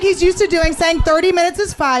 something he's used to doing, saying 30 minutes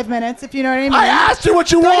is 5 minutes, if you know what I mean. I asked you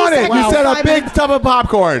what you 30 wanted. seconds You is said a 5 big minutes. tub of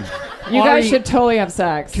popcorn. You Ari, guys should totally have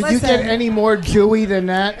sex. Could you get Listen. any more Jewy than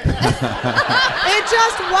that? It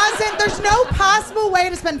just wasn't. There's no possible way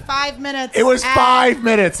to spend 5 minutes. It was at- 5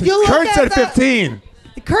 minutes. You look Kurt at said the- 15.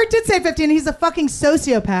 Kurt did say 15. He's a fucking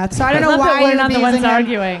sociopath, so I don't I know love why that we're you're not the ones abusing him.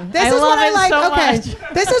 arguing. This I is love what I it like. so Okay, much.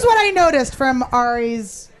 this is what I noticed from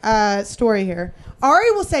Ari's story here.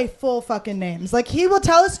 Ari will say full fucking names. Like, he will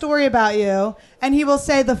tell a story about you, and he will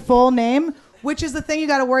say the full name, which is the thing you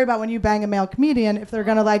got to worry about when you bang a male comedian. If they're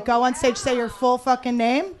gonna like go on stage, say your full fucking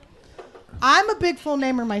name. I'm a big full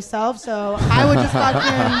namer myself, so I would just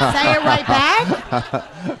fucking say it right back.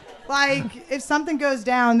 Like, if something goes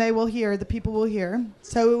down, they will hear. The people will hear.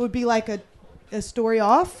 So it would be like a story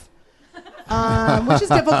off, which is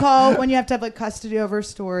difficult when you have to have like custody over a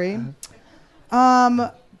story.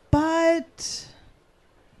 But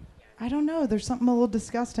I don't know. There's something a little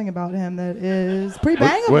disgusting about him that is pretty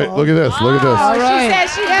bangable. Wait, look at this. Look at this. All right. She said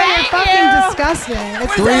she Yeah, you're banged fucking disgusting.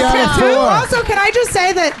 It's 3 out of 4. Also, can I just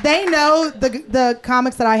say that they know the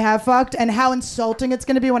comics that I have fucked and how insulting it's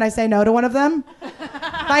going to be when I say no to one of them?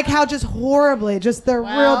 Like how just horribly, just they're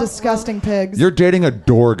real disgusting pigs. You're dating a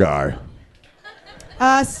door guy.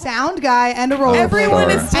 A sound guy and a rollerblader. Everyone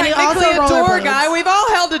is And he technically a also door rollerblades. guy. We've all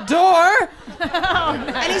held a door.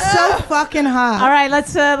 And he's so fucking hot. All right,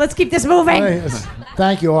 let's keep this moving. Hey, yes.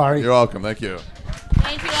 Thank you, Ari. You're welcome. Thank you.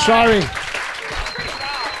 Sorry.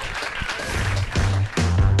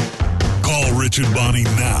 Call Richard Bonney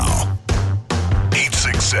now.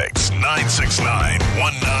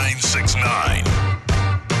 866-969-1969.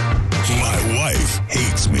 My wife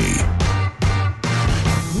hates me.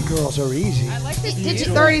 You girls are easy. Did you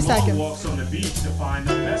 30 seconds? Walks on the beach to find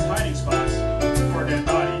the best hiding spots for dead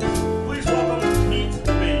bodies. Please welcome Meet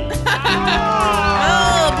Me.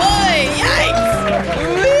 Oh boy! Yikes!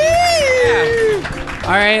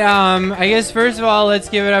 All right. I guess first of all, let's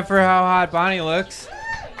give it up for how hot Bonnie looks.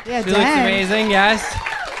 Yeah, She looks amazing. Yes.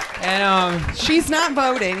 And She's not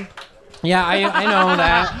voting. yeah, I know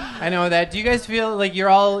that. I know that. Do you guys feel like you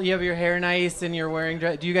have your hair nice and you're wearing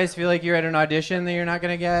dress? Do you guys feel like you're at an audition that you're not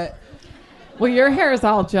gonna get? Well, your hair is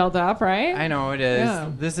all gelled up, right? I know it is.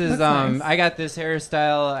 Yeah, This is looks nice. I got this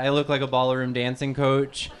hairstyle. I look like a ballroom dancing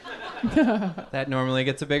coach. That normally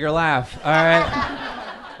gets a bigger laugh. All right.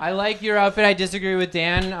 I like your outfit. I disagree with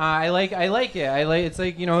Dan. I like it. It's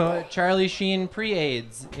like, Charlie Sheen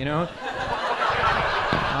pre-AIDS, I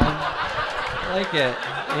like it.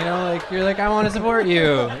 Like you're like, I want to support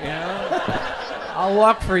you, I'll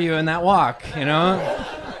walk for you in that walk,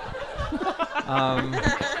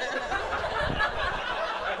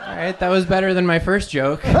 All right, that was better than my first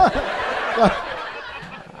joke.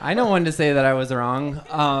 I know when to say that I was wrong.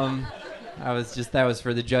 That was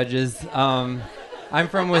for the judges. I'm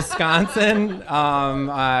from Wisconsin.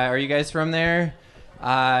 Are you guys from there?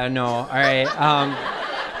 No. All right.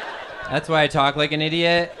 That's why I talk like an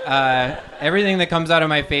idiot. Everything that comes out of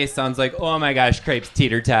my face sounds like, oh my gosh, crepes,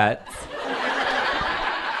 teeter tots.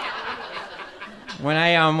 When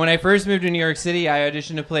I first moved to New York City, I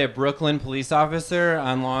auditioned to play a Brooklyn police officer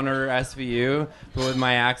on Law & Order SVU, but with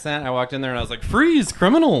my accent, I walked in there and I was like, freeze,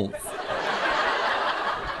 criminals.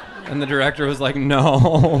 And the director was like,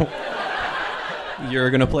 no, you're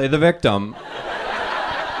going to play the victim.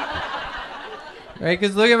 Right?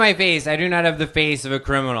 Because look at my face. I do not have the face of a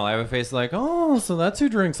criminal. I have a face like, oh, so that's who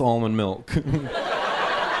drinks almond milk.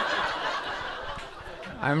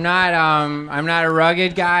 I'm not a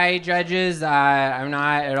rugged guy, judges. I'm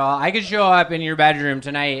not at all. I could show up in your bedroom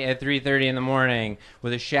tonight at 3:30 in the morning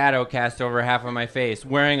with a shadow cast over half of my face,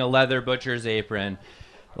 wearing a leather butcher's apron,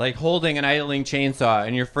 like holding an idling chainsaw,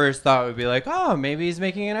 and your first thought would be like, oh, maybe he's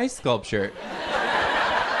making an ice sculpture.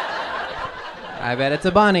 I bet it's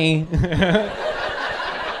a bunny.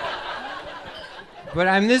 But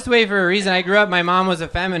I'm this way for a reason. I grew up, my mom was a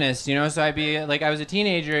feminist, you know, so I'd be like, I was a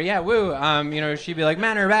teenager, yeah, woo. You know, she'd be like,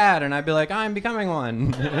 men are bad, and I'd be like, I'm becoming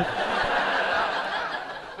one.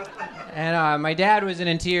 And my dad was an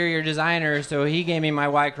interior designer, so he gave me my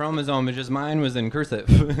Y chromosome, but just mine was in cursive.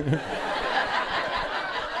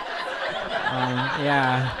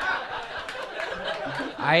 Yeah.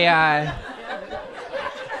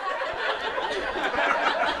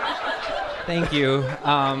 Thank you.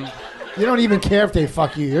 You don't even care if they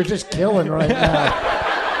fuck you. You're just killing right now.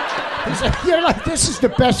 You're like, this is the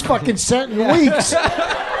best fucking set in weeks.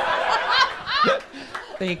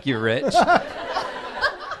 Thank you, Rich.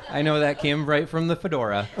 I know that came right from the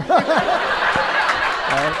fedora.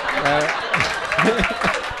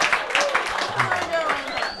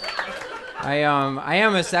 I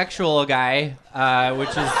am a sexual guy, which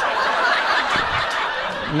is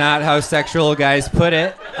not how sexual guys put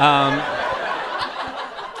it.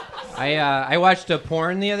 I watched a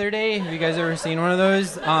porn the other day. Have you guys ever seen one of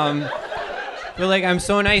those? But like, I'm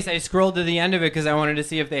so nice, I scrolled to the end of it because I wanted to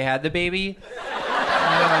see if they had the baby.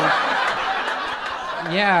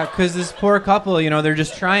 Yeah, because this poor couple, you know, they're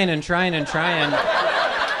just trying and trying and trying.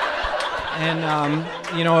 And,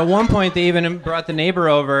 you know, at one point they even brought the neighbor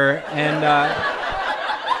over, and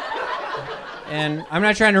I'm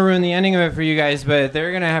not trying to ruin the ending of it for you guys, but they're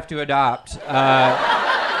going to have to adopt.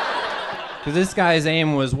 Because this guy's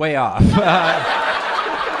aim was way off.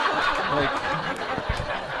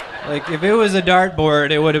 Like, if it was a dartboard,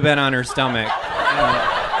 it would have been on her stomach.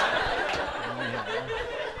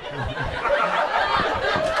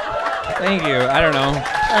 Thank you. I don't know.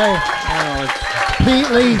 Hey. I don't know. Pete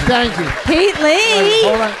Lee, thank you. Pete Lee.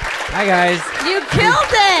 Hold on. Hi, guys. You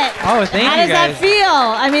killed it. Oh, thank How you, does that guys. feel?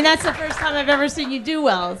 I mean, that's the first time I've ever seen you do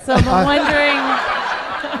well. So I'm wondering.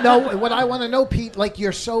 No, what I want to know, Pete, like,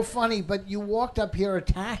 you're so funny, but you walked up here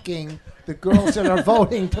attacking the girls that are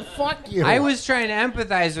voting to fuck you. I was trying to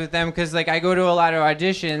empathize with them because, like, I go to a lot of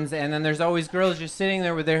auditions, and then there's always girls just sitting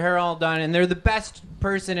there with their hair all done, and they're the best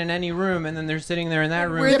person in any room, and then they're sitting there in that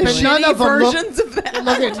room. We're the but none shitty of them look- versions of that.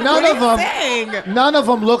 Look at What are you saying? none of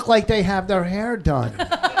them look like they have their hair done.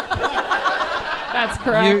 That's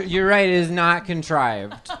correct. You're right. It is not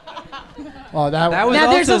contrived. Oh, that was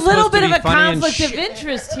Now, there's a also little supposed to bit of be a funny and conflict of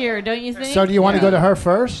interest here, don't you think? So do you want to go to her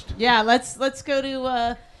first? Yeah, let's go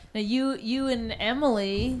to now you and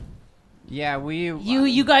Emily. Yeah,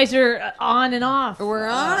 You guys are on and off. We're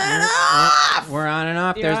on and off. We're on and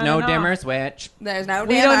off. You're There's on no and dimmer off. switch. There's no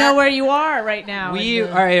We don't know where you are right now. All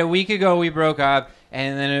right, a week ago we broke up,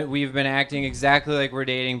 and then we've been acting exactly like we're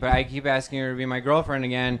dating, but I keep asking her to be my girlfriend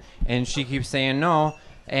again, and she keeps saying no.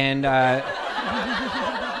 And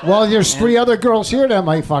well, there's 3 other girls here that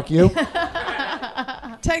might fuck you.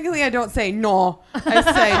 Technically, I don't say no. I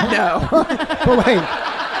say no. But wait,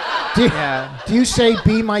 do you say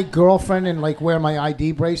be my girlfriend and like wear my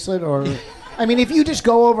ID bracelet, or? I mean, if you just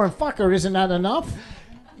go over and fuck her, isn't that enough?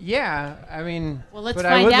 yeah, I mean, Well, let's but I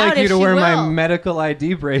find would out like you if to she wear my will. medical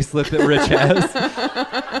ID bracelet that Rich has.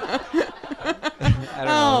 I don't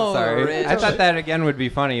know. Sorry. Rich. I thought that again would be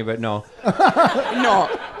funny, but no. No.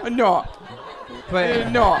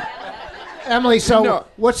 But No. Emily, so No.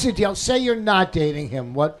 what's the deal? Say you're not dating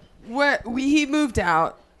him. What? He moved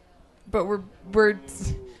out, but we're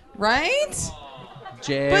right.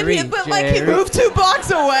 Jerry, But like he Jerry. moved 2 blocks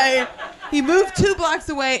away. He moved 2 blocks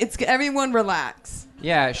away. It's everyone relax.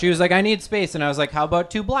 Yeah, she was like, I need space, and I was like, how about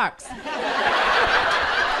 2 blocks? And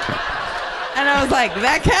I was like,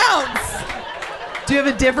 that counts. Do you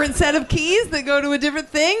have a different set of keys that go to a different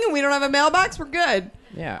thing? And we don't have a mailbox? We're good.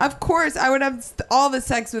 Yeah. Of course, I would have all the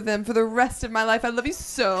sex with him for the rest of my life. I love you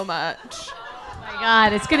so much. Oh my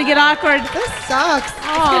God, it's gonna get awkward. This sucks. It's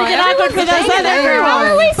gonna get awkward for those other How girls.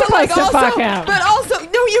 are we But supposed to also, fuck him? But also,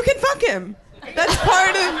 no, you can fuck him. That's part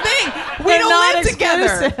of the thing. We They're don't not live together.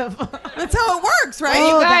 exclusive. That's how it works, right?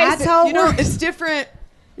 Oh, You guys, that's how it you know, works. it's different.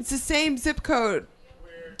 It's the same zip code.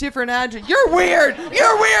 Different address. You're weird.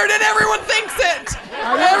 You're weird, and everyone thinks it.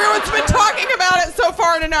 Everyone's been talking about it so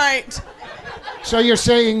far tonight. So you're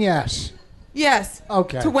saying yes? Yes.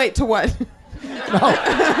 Okay. To wait to what? He's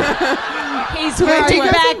To wait to going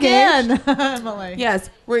what? back in. Emily. Yes.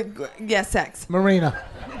 Yes, sex. Marina.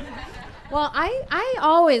 Well, I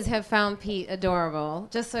always have found Pete adorable,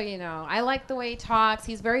 just so you know. I like the way he talks.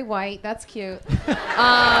 He's very white. That's cute.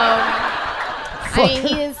 I mean,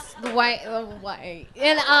 he is white.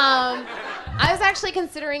 And I was actually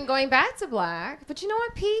considering going back to black. But you know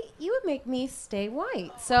what, Pete? You would make me stay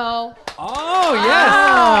white. So. Oh,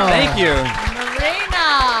 yes. Thank you.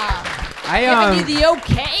 Marina. Giving you the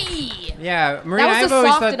okay. Yeah, Marina, That was I've the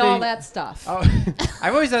always soft thought and all that. that stuff. Oh,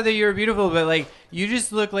 I've always thought that you were beautiful, but like you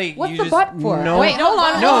just look like What's you the just butt for? know- Wait, hold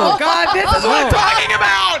on. No, God, this is what I'm talking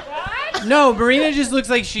about. No, Marina just looks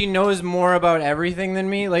like she knows more about everything than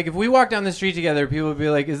me. Like if we walk down the street together, people would be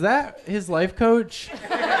like, "Is that his life coach?"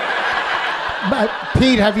 But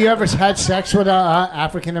Pete, have you ever had sex with a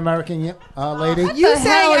African American lady? You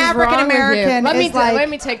saying African American Let me is like let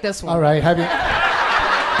me take this one. All right, have you?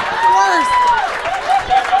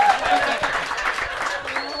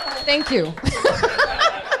 Thank you.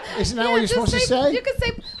 Isn't that what you're supposed to say? You could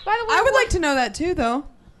say. By the way, I would like to know that too, though.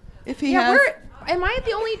 If he Yeah, has. am I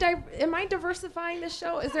the only? Am I diversifying this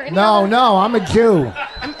show? Is there any? No, other, no, I'm a Jew.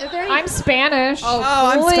 Is there any, I'm Spanish.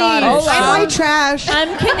 I'm please. Scottish. I'm white trash.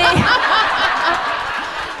 I'm Canadian.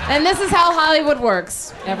 And this is how Hollywood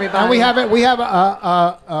works, everybody. And we have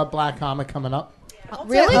a black comic coming up.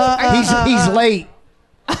 Really? He's late.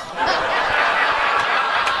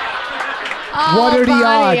 What are the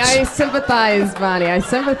Bonnie, odds? I sympathize, Bonnie. I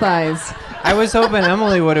sympathize. I was hoping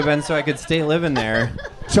Emily would have been so I could stay living there.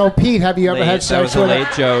 So Pete, have you ever Late. had That sex was a with late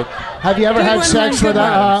joke. Have you ever Good had one, sex good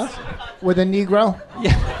with a Negro?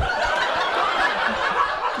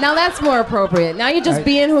 Now that's more appropriate. Now you're just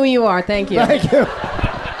being who you are. Thank you. Thank you.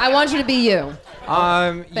 I want you to be you.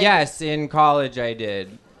 Yes, in college I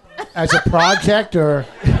did. As a project or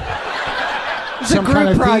It was a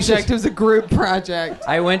group project. It was a group project.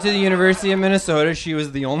 I went to the University of Minnesota. She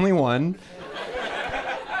was the only one.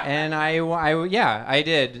 And I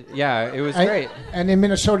did. Yeah, it was great. And in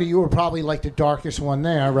Minnesota, you were probably like the darkest one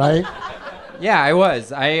there, right? Yeah, I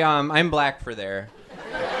was. I'm black for there.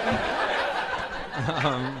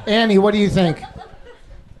 Annie, what do you think?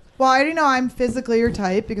 Well, I already know I'm physically your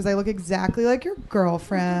type because I look exactly like your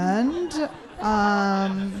girlfriend. Do you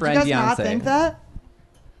guys not Fiancé. think that?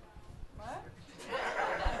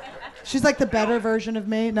 She's like the better version of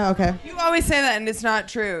me. No, okay. You always say that, and it's not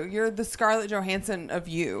true. You're the Scarlett Johansson of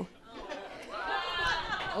you.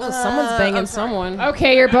 Oh, someone's banging someone.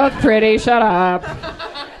 Okay, you're both pretty. Shut up.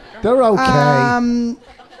 They're okay.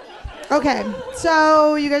 Okay,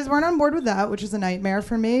 so you guys weren't on board with that, which is a nightmare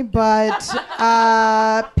for me. But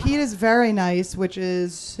Pete is very nice, which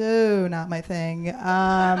is so not my thing.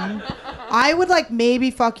 I would like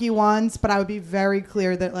maybe fuck you once, but I would be very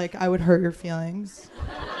clear that like I would hurt your feelings.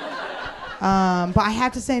 But I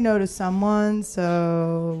have to say no to someone,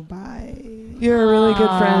 so bye. You're a really good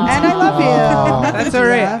friend. And I love you. That's all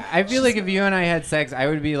right. I feel like if you and I had sex, I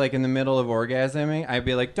would be like in the middle of orgasming. I'd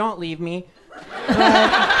be like, "Don't leave me.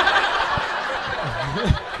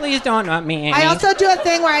 Please don't nut me, Annie." I also do a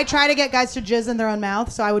thing where I try to get guys to jizz in their own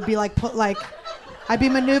mouth, so I would be like, I'd be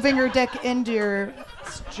maneuvering your dick into your,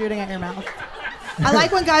 shooting at your mouth. I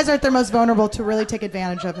like when guys are at their most vulnerable to really take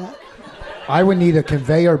advantage of it. I would need a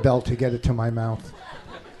conveyor belt to get it to my mouth.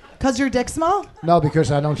 Cause your dick's small? No,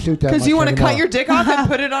 because I don't shoot that much Because you want to anymore. cut your dick off and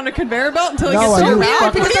put it on a conveyor belt until it No, gets I to your use mouth?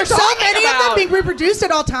 fucking- Because there's so talking many of them about? being reproduced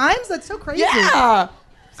at all times. That's so crazy. Yeah.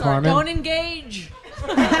 Carmen? Don't engage.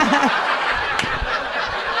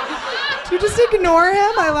 You just ignore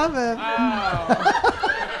him? I love it.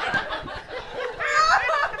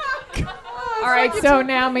 All right, so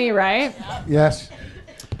now me, right? Yes.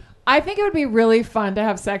 I think it would be really fun to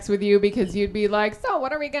have sex with you because you'd be like, "So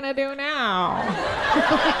what are we gonna do now?"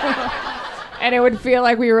 And it would feel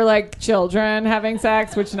like we were like children having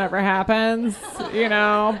sex, which never happens, you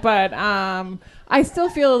know. But I still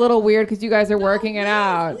feel a little weird because you guys are working it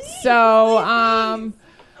out. So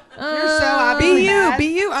You're so obviously mad. Be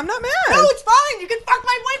you. I'm not mad. No, it's fine. You can fuck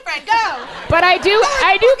my boyfriend. Go. But I do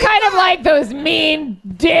kind of like those mean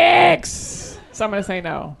dicks. So I'm gonna say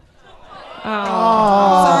no. Sorry,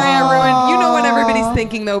 I ruined. You know what everybody's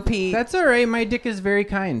thinking, though, Pete. That's all right. My dick is very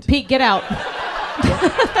kind. Pete, get out. All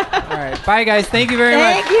right. Bye, guys. Thank you very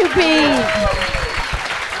much. Thank you, Pete.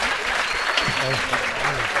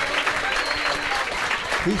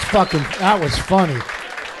 He's fucking. That was funny.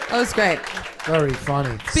 That was great. Very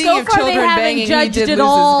funny. Speaking So of far, they children haven't banging, he judged did it lose his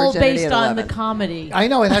all virginity based at on the 11. comedy. I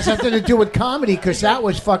know it has something to do with comedy because that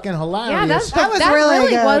was fucking hilarious. Yeah, that's That was that really really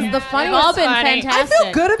good. was the They've funniest. all been funny. fantastic. I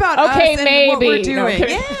feel good about Okay, us and what we're maybe. No, I'm doing.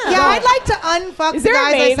 kidding. Yeah, I'd like to unfuck Is the there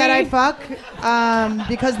a guys I said maybe? I'd fuck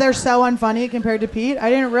because they're so unfunny compared to Pete. I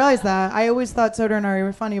didn't realize that. I always thought Soder and Ari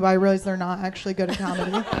were funny, but I realized they're not actually good at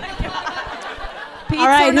comedy. Pete's All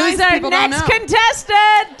right, so nice, who's our people don't next know.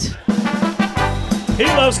 contestant? He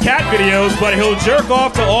loves cat videos, but he'll jerk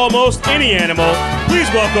off to almost any animal. Please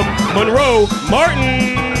welcome Monroe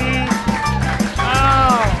Martin.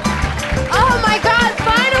 Oh my God!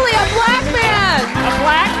 Finally, a black man. A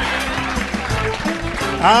black?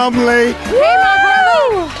 I'm late Hey,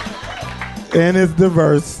 my brother. and it's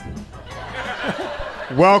diverse.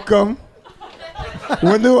 Welcome.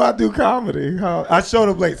 When do I do comedy? I showed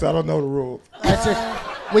up late, so I don't know the rules. That's it.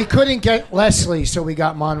 We couldn't get Leslie, so we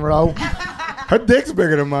got Monroe. Her dick's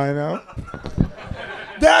bigger than mine now.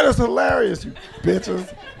 That is hilarious, you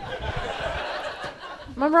bitches.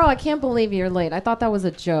 Monroe, I can't believe you're late. I thought that was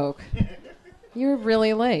a joke. You're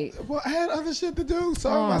really late. Well, I had other shit to do.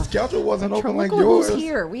 Sorry, my schedule wasn't open like Look yours. who's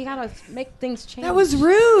here. We gotta make things change. That was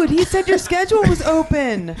rude. He said your schedule was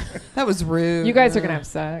open. That was rude. You guys are gonna have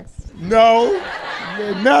sex. No,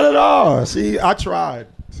 not at all. See, I tried,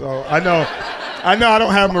 so I know I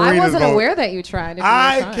don't have Marina's I wasn't vote. aware that you tried. if you were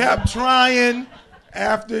I trying. kept trying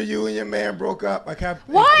after you and your man broke up. I kept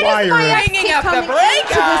Why does inquiring. my ex keep coming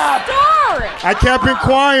into the story? I kept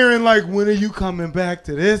inquiring, like, when are you coming back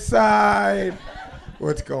to this side?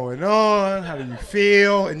 What's going on? How do you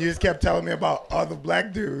feel? And you just kept telling me about other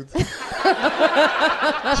black dudes. She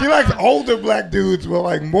likes older black dudes with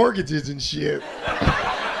like mortgages and shit.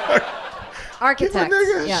 Architects. Give a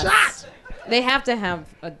nigga a yes. shot. They have to have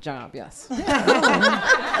a job. Yes.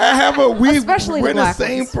 I have Especially we're the in the black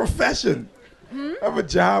same ones. profession. I have a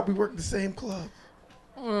job. We work the same club.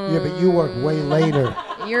 Yeah, but you work way later.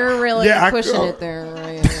 You're really Yeah, I pushing go- it there.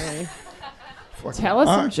 Really. Tell us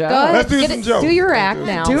some All jokes. Go ahead. Let's do Get some it- jokes. Do your Let's act do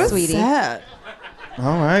now, some Do a sweetie. set.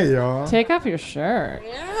 All right, y'all. Take off your shirt.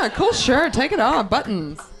 Yeah, cool shirt. Take it off.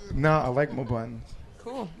 Buttons. No, I like my buttons.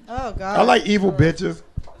 Cool. Oh God. I like evil bitches.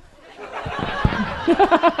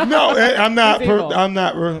 No, I'm not. He's evil. I'm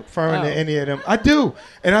not referring Oh. to any of them. I do,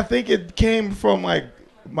 and I think it came from like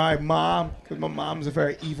my mom, because my mom's a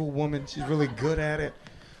very evil woman. She's really good at it.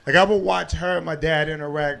 Like I would watch her and my dad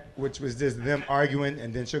interact, which was just them arguing,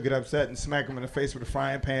 and then she'll get upset and smack him in the face with a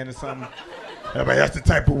frying pan or something. And I'm like, that's the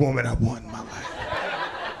type of woman I want in my life.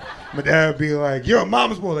 My dad would be like, "You're a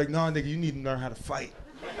mama's boy." Like, no, nigga, you need to learn how to fight.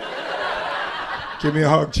 Give me a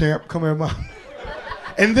hug, champ. Come here, mom.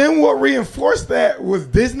 And then what reinforced that was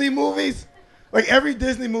Disney movies. Like every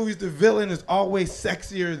Disney movie, the villain is always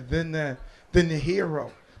sexier than the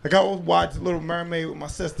hero. Like I would watch Little Mermaid with my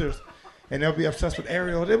sisters, and they'll be obsessed with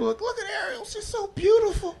Ariel. They'll be like, "Look at Ariel, she's so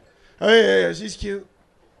beautiful." Oh yeah, she's cute.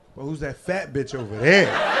 But who's that fat bitch over there?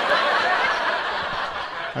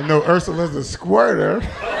 I know Ursula's a squirter.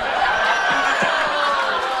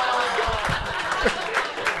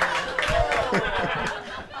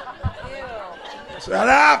 Shut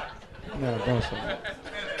up! No, don't shut up.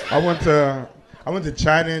 I went to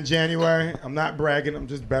China in January. I'm not bragging. I'm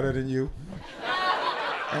just better than you.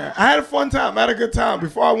 I had a fun time. I had a good time.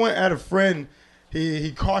 Before I went, I had a friend.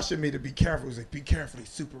 He cautioned me to be careful. He was like, "Be careful. He's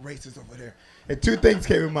super racist over there." And two things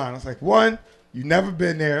came in mind. I was like, one, you never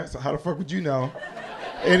been there, so how the fuck would you know?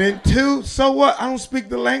 And then two, so what? I don't speak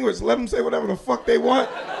the language. Let them say whatever the fuck they want.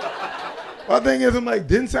 My thing is, I'm like,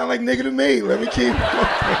 didn't sound like nigga to me. Let me keep.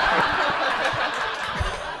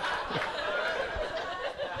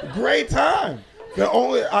 Great time.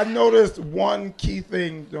 I noticed one key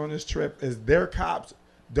thing during this trip is their cops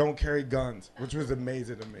don't carry guns, which was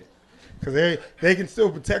amazing to me. Because they can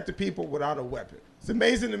still protect the people without a weapon. It's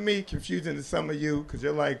amazing to me, confusing to some of you, because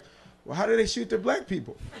you're like, well, how do they shoot their black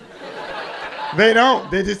people? They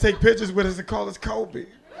don't. They just take pictures with us and call us Kobe.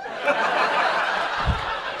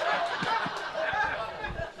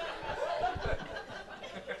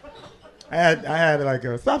 I had like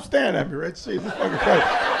a, stop staring at me, Rich. Jesus fucking Christ.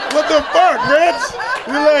 What the fuck, Rich?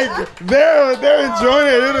 You're like, they're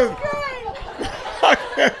enjoying it.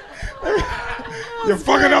 You're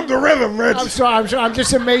fucking up the rhythm, Rich. I'm sorry. I'm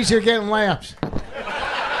just amazed you're getting laughs.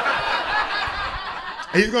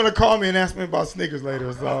 He's gonna call me and ask me about sneakers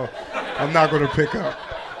later, so I'm not gonna pick up.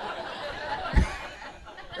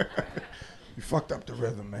 You fucked up the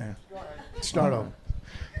rhythm, man. Start over.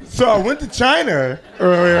 So I went to China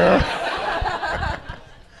earlier.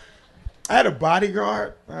 I had a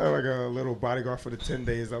bodyguard. I had like a little bodyguard for the 10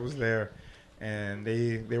 days I was there. And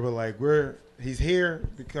they were like, he's here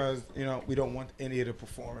because, we don't want any of the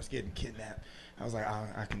performers getting kidnapped. I was like,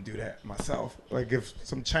 I can do that myself. Like, if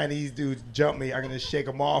some Chinese dudes jump me, I can just shake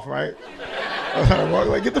them off, right? I was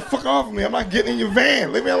like, get the fuck off of me. I'm not getting in your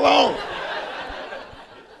van. Leave me alone.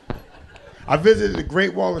 I visited the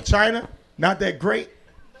Great Wall of China. Not that great.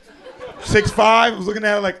 6'5", I was looking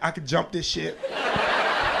at it like, I could jump this shit.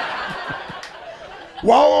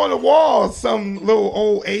 While on the wall, some little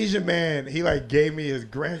old Asian man, he like gave me his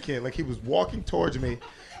grandkid. Like, he was walking towards me,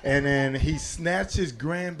 and then he snatched his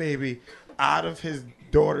grandbaby out of his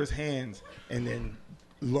daughter's hands and then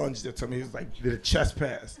lunged it to me. He was like, did a chest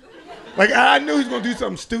pass. Like, I knew he was going to do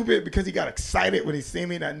something stupid because he got excited when he seen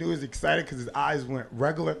me, and I knew he was excited because his eyes went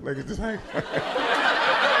regular. Like, it's just like...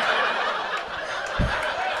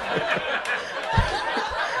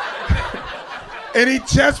 And he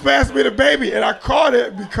chest passed me the baby, and I caught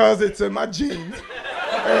it because it's in my jeans.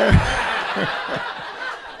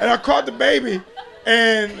 And I caught the baby,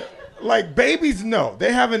 and like, babies know.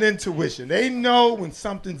 They have an intuition. They know when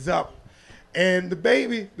something's up. And the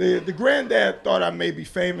baby, the granddad thought I may be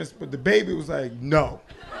famous, but the baby was like, no.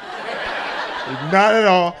 Not at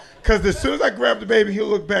all. Because as soon as I grabbed the baby, he'll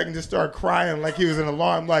look back and just start crying like he was in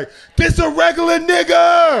alarm, like, this a regular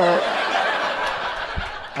nigga!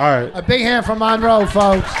 All right. A big hand for Monroe,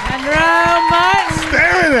 folks. Monroe Martin.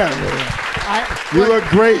 Staring at me. You look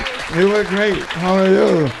great. You look great. How are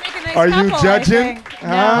you? Are you judging? No,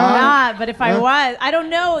 I'm not. But if I was, I don't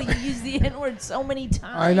know. You use the N-word so many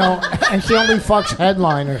times. I know. And she only fucks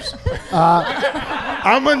headliners.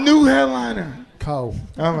 I'm a new headliner. All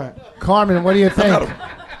right. Carmen, what do you think?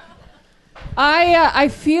 I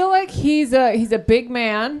feel like he's a big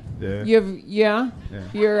man. Yeah.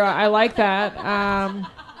 You're I like that.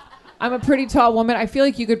 I'm a pretty tall woman. I feel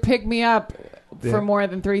like you could pick me up for more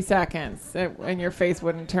than 3 seconds, and your face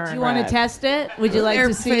wouldn't turn. Do you want to test it? Would you like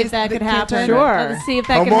to see if that could happen? Sure. Let's see if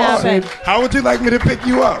that could happen. How would you like me to pick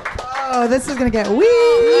you up? Oh, this is gonna get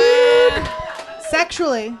weird.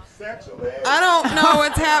 Sexually. I don't know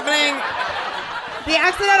what's happening. The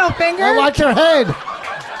accidental finger. Oh, watch your head.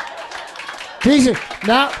 Jesus.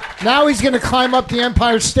 Now he's going to climb up the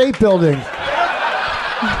Empire State Building.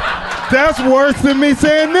 That's worse than me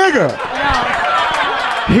saying nigga.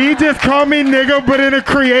 No. He just called me nigga, but in a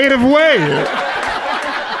creative way.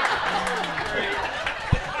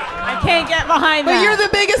 I can't get behind that. But you're the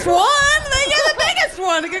biggest one. You're the biggest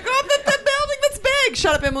one. You go up the building that's big.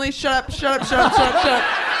 Shut up, Emily. Shut up.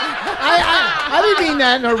 I didn't mean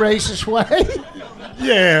that in a racist way.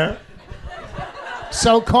 Yeah.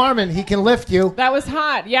 So, Carmen, he can lift you. That was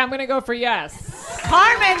hot. Yeah, I'm going to go for yes.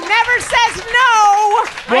 Carmen never says no.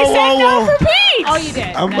 I said no for Pete. Oh, you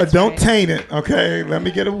did. Don't taint it, okay? Let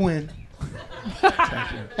me get a win.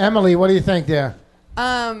 Emily, what do you think there?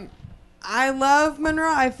 I love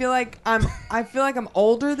Monroe. I feel like I'm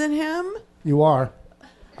older than him. You are.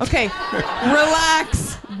 Okay,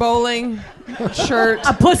 relax. Bowling shirt.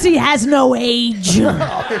 A pussy has no age.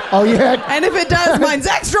 Oh, yeah. And if it does, mine's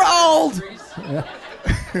extra old. Yeah.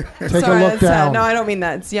 Take a look down. No, I don't mean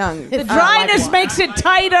that. It's young. The dryness makes it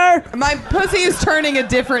tighter. My pussy is turning a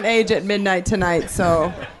different age at midnight tonight,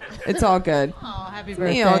 so it's all good. Oh, happy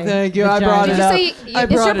birthday. Thank you. I Vagina. brought it up. Did you say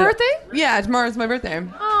it's your birthday? Yeah, tomorrow's my birthday.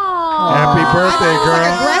 Oh. Happy birthday,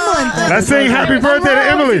 girl. Let's sing happy birthday to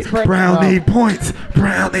Emily. Brownie points.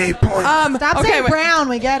 Brownie points. Stop saying brown.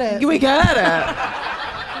 We get it. We get it.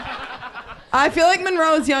 I feel like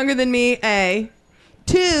Monroe's younger than me, A.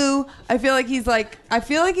 2, I feel like he's like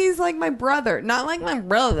my brother. Not like my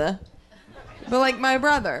brother, but like my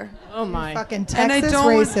brother. Oh my. Fucking Texas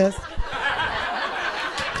racist.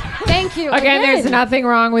 Thank you. Again, there's nothing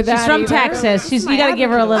wrong with that. She's from either. Texas. You got to give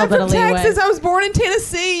her a little I'm bit from of leeway. Texas. I was born in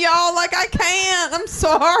Tennessee, y'all. Like, I can't. I'm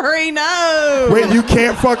sorry. No. Wait, you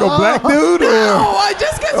can't fuck a black dude? No,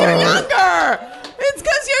 just because you're younger. It's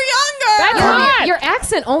because you're younger. That's right. Your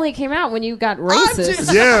accent only came out when you got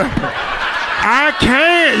racist. Yeah. I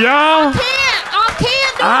can't, y'all.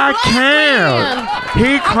 I can't.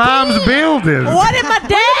 He climbs buildings. What if my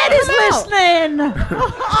dad is listening?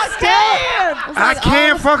 I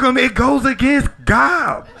can't fuck him. It goes against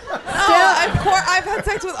God. Of course, I've had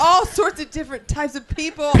sex with all sorts of different types of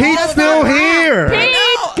people. Pete's still here. Pete,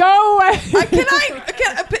 go away.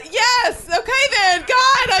 Yes. Okay then.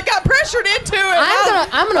 God, I got pressured into it.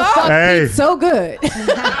 I'm gonna fuck Pete so good.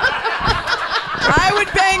 I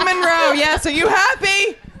would bang Monroe. Yes. Are you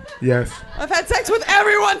happy? Yes. I've had sex with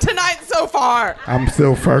everyone tonight so far. I'm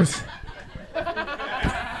still first.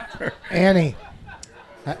 Annie.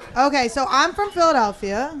 Okay, so I'm from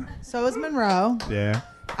Philadelphia. So is Monroe. Yeah.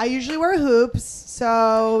 I usually wear hoops,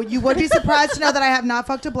 so you would be surprised to know that I have not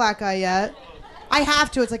fucked a black guy yet. I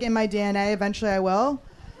have to. It's like in my DNA. Eventually I will.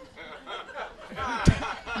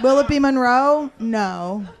 Will it be Monroe?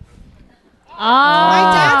 No.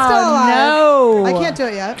 My dad's still alive. No. I can't do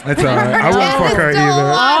it yet. That's all right. I wouldn't fuck her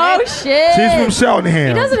either. Oh, shit. She's from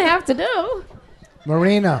Cheltenham. He doesn't have to know.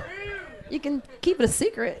 Marina. You can keep it a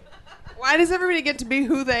secret. Why does everybody get to be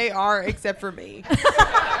who they are except for me?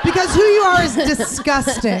 Because who you are is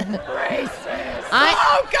disgusting.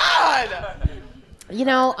 Oh God! You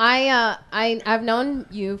know, I've known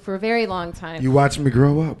you for a very long time. You watched me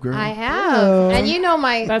grow up, girl. I have, Oh. and you know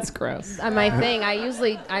my. That's gross. My thing.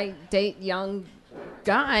 I date young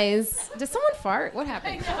guys. Did someone fart? What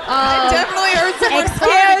happened? I definitely heard someone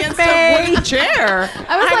fart against a wooden chair.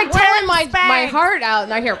 I was like tearing my heart out,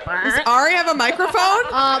 and I hear. Does Ari have a microphone?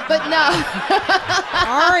 But no.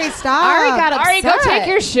 Ari, stop. Ari got upset. Ari, go take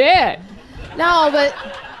your shit. No, but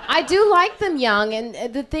I do like them young,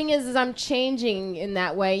 and the thing is I'm changing in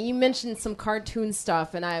that way. You mentioned some cartoon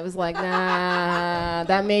stuff, and I was like, nah,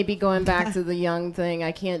 that may be going back to the young thing.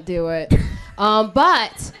 I can't do it.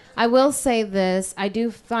 But I will say this: I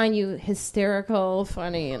do find you hysterical,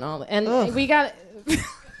 funny, and all that. And Ugh. we got.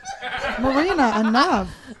 Marina,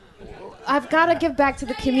 enough. I've got to give back to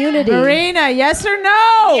the community. Marina, yes or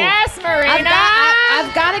no? Yes, Marina.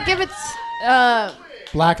 I've got to give it.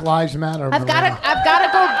 Black Lives Matter. I've got to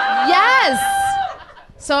go. Yes.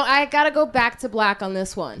 So I got to go back to black on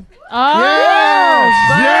this one. Oh,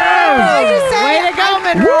 Can I just say, way to go,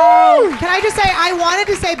 Monroe. Can I just say, I wanted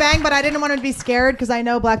to say bang, but I didn't want him to be scared because I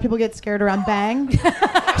know black people get scared around bang.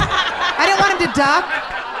 I didn't want him to duck.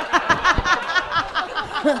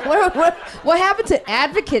 What happened to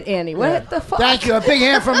Advocate Annie? What the fuck? Thank you. A big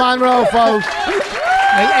hand for Monroe, folks.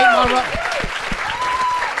 Hey, Monroe.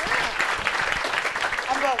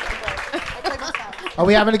 Are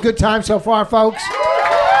we having a good time so far, folks?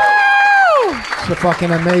 It's fucking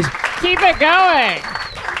amazing. Keep it going.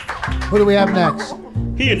 Who do we have next?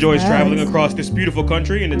 He enjoys traveling across this beautiful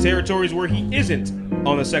country in the territories where he isn't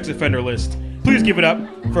on the sex offender list. Please give it up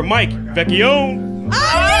for Mike Vecchione.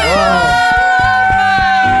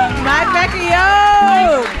 Mike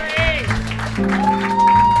Vecchio.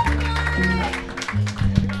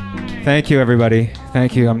 Thank you, everybody.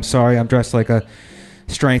 Thank you. I'm sorry I'm dressed like a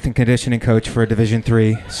strength and conditioning coach for a Division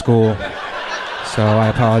III school. So I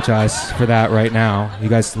apologize for that right now. You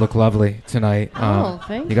guys look lovely tonight.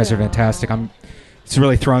 Thank you guys are fantastic. It's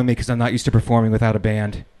really throwing me because I'm not used to performing without a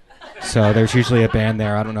band. So there's usually a band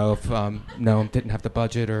there. I don't know if Noam didn't have the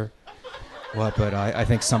budget or what, but I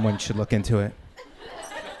think someone should look into it.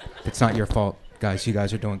 It's not your fault, guys. You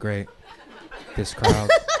guys are doing great. This crowd.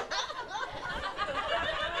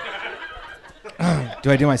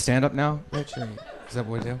 Do I do my stand-up now, Rich? Or is that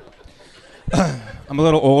what we do? I'm a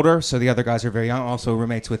little older, so the other guys are very young. Also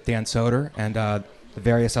roommates with Dan Soder and the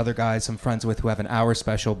various other guys I'm friends with who have an hour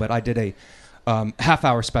special, but I did a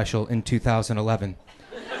half-hour special in 2011.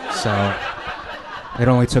 So it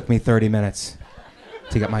only took me 30 minutes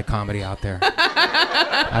to get my comedy out there.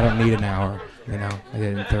 I don't need an hour, you know. I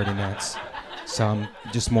did it in 30 minutes. So I'm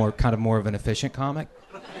just more of an efficient comic.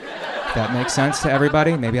 If that makes sense to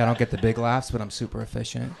everybody. Maybe I don't get the big laughs, but I'm super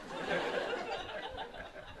efficient.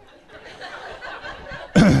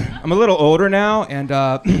 I'm a little older now, and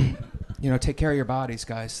take care of your bodies,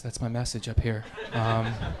 guys. That's my message up here.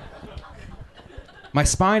 My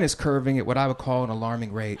spine is curving at what I would call an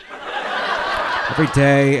alarming rate. Every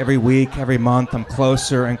day, every week, every month, I'm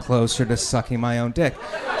closer and closer to sucking my own dick.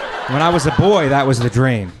 When I was a boy, that was the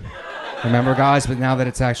dream. Remember, guys? But now that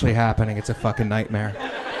it's actually happening, it's a fucking nightmare.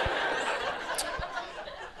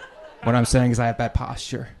 What I'm saying is I have bad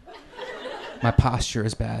posture. My posture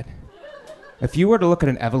is bad. If you were to look at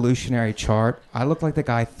an evolutionary chart, I look like the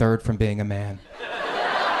guy third from being a man.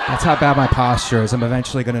 That's how bad my posture is. I'm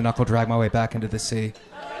eventually going to knuckle drag my way back into the sea.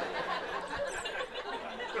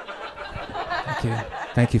 Thank you.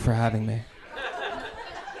 Thank you for having me.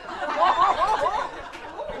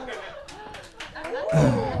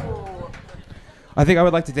 I think I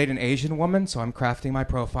would like to date an Asian woman, so I'm crafting my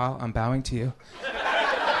profile. I'm bowing to you.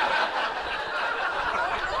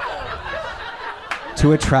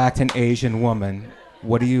 To attract an Asian woman,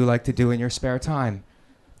 what do you like to do in your spare time?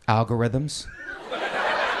 Algorithms?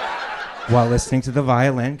 While listening to the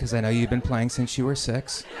violin, because I know you've been playing since you were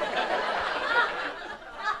 6.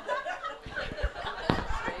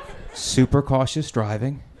 Super cautious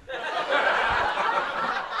driving.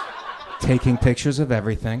 Taking pictures of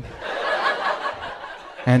everything.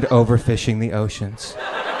 And overfishing the oceans.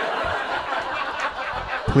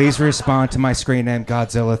 Please respond to my screen name,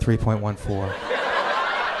 Godzilla 3.14.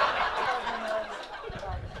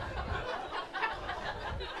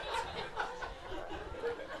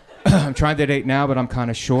 I'm trying to date now, but I'm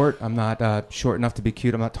kind of short. I'm not short enough to be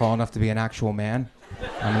cute. I'm not tall enough to be an actual man.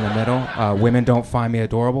 I'm in the middle. Women don't find me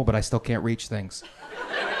adorable, but I still can't reach things.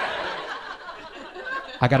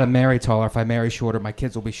 I gotta marry taller. If I marry shorter, my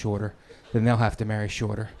kids will be shorter. Then they'll have to marry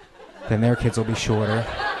shorter. Then their kids will be shorter.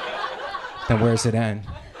 Then where's it end?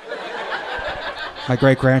 My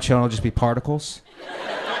great-grandchildren will just be particles.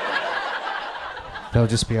 They'll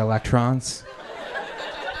just be electrons.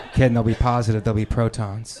 Kidding, they'll be positive, they'll be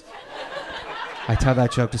protons. I tell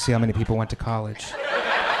that joke to see how many people went to college.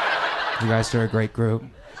 You guys are a great group.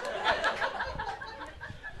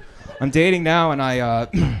 I'm dating now, and I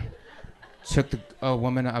took a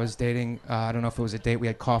woman I was dating. I don't know if it was a date. We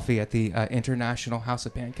had coffee at the International House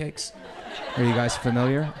of Pancakes. Are you guys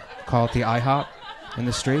familiar? Call it the IHOP in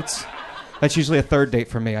the streets. That's usually a third date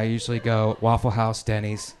for me. I usually go Waffle House,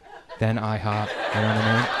 Denny's, then IHOP. You know what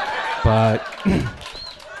I mean? But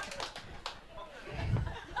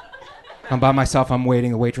I'm by myself. I'm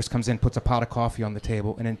waiting. The waitress comes in, puts a pot of coffee on the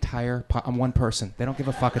table. An entire pot. I'm one person. They don't give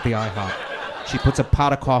a fuck at the IHOP. She puts a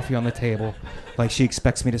pot of coffee on the table like she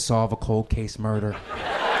expects me to solve a cold case murder.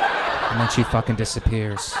 And then she fucking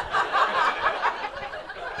disappears.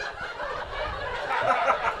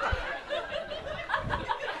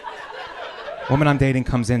 Woman I'm dating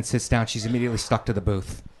comes in, sits down. She's immediately stuck to the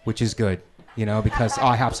booth, which is good, you know, because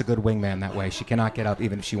IHOP's a good wingman that way. She cannot get up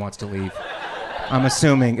even if she wants to leave. I'm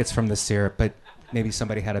assuming it's from the syrup, but maybe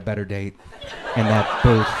somebody had a better date in that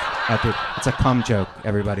booth. It's a cum joke,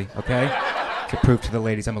 everybody, okay? To prove to the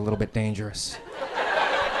ladies I'm a little bit dangerous.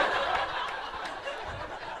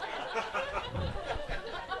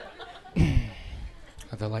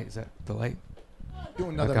 The light, is that the light? Do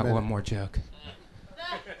another I got minute. one more joke.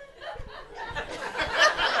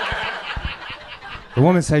 The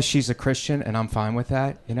woman says she's a Christian, and I'm fine with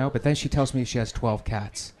that, you know? But then she tells me she has 12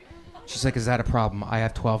 cats. She's like, is that a problem? I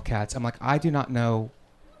have 12 cats. I'm like, I do not know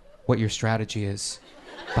what your strategy is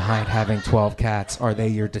behind having 12 cats. Are they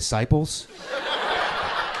your disciples?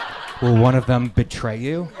 Will one of them betray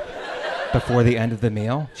you before the end of the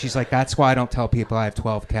meal? She's like, that's why I don't tell people I have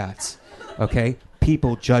 12 cats, okay?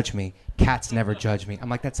 People judge me. Cats never judge me. I'm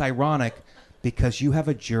like, that's ironic because you have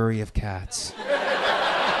a jury of cats.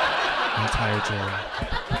 Entire jury.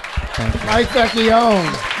 Thank you. Mike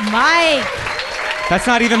Vecchione. Mike. That's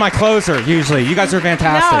not even my closer, usually. You guys are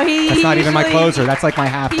fantastic. No, he That's not even my usually- closer. That's like my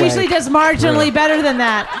halfway. He usually does marginally through. better than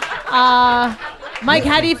that. Mike,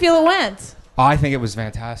 how do you feel it went? I think it was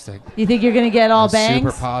fantastic. You think you're going to get all It was bangs?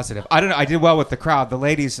 Super positive. I don't know. I did well with the crowd. The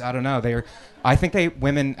ladies, I don't know. I think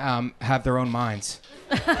women have their own minds.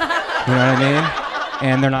 You know what I mean?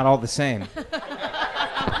 And they're not all the same.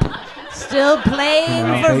 Still playing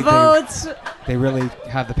You know, for they- votes. They really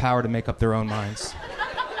have the power to make up their own minds.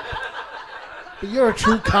 But you're a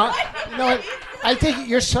true comic. You know what? I think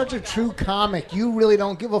you're such a true comic. You really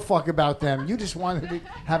don't give a fuck about them. You just wanted to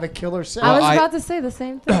have a killer set. I was about to say the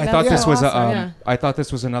same thing. I thought this was awesome. I thought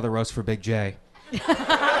this was another roast for Big J.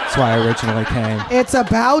 That's why I originally came. It's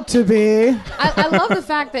about to be. I love the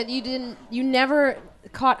fact that you never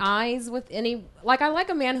caught eyes with any. Like, I like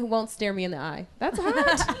a man who won't stare me in the eye. That's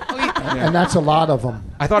hot. And that's a lot of them.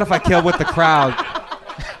 I thought if I killed with the crowd,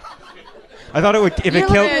 I thought it would. If You're it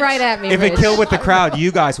killed, looking right at me, if it Rich. killed with the crowd,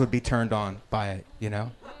 you guys would be turned on by it. You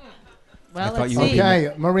know. Well, let's see.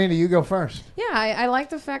 Okay, Marina, you go first. Yeah, I like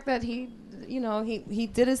the fact that he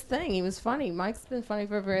did his thing. He was funny. Mike's been funny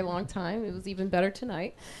for a very long time. It was even better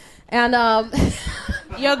tonight. And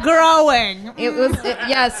you're growing.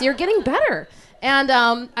 Yes, you're getting better. And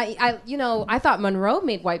I thought Monroe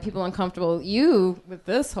made white people uncomfortable. You with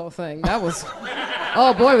this whole thing, that was,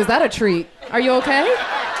 oh boy, was that a treat. Are you okay?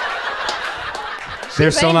 They're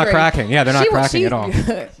still not angry. cracking. Yeah, they're not cracking at all.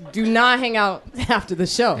 Do not hang out after the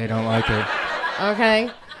show. They don't like it. Okay.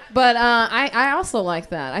 But I also like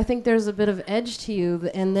that. I think there's a bit of edge to you,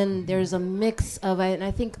 and then there's a mix of it, and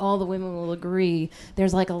I think all the women will agree.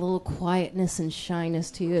 There's like a little quietness and shyness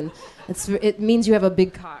to you, and it means you have a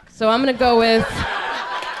big cock. So I'm gonna go with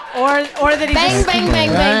or that he bang just bang bang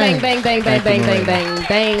bang bang bang bang bang bang bang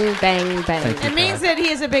bang bang bang. It means that he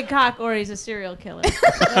has a big cock or he's a serial killer.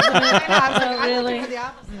 Really?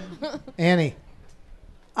 Annie.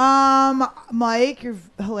 Mike, you're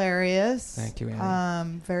hilarious. Thank you,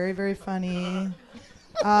 Annie. Very, very funny.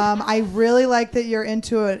 I really like that you're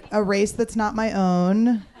into a race that's not my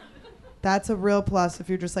own. That's a real plus if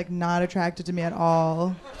you're just like not attracted to me at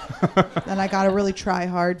all. Then I gotta really try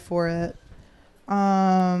hard for it.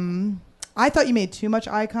 I thought you made too much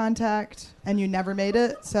eye contact and you never made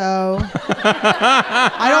it, so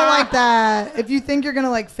I don't like that. If you think you're gonna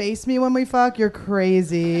like face me when we fuck, you're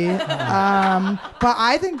crazy. But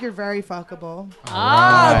I think you're very fuckable.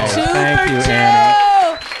 Oh, 2 Thank for you, 2.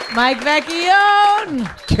 Annie. Mike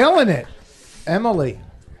Vecchione. Killing it. Emily.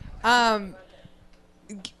 I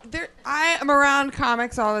am around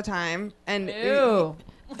comics all the time, and Ew.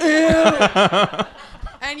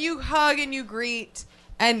 and you hug and you greet,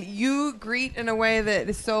 and you greet in a way that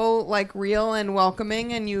is so like real and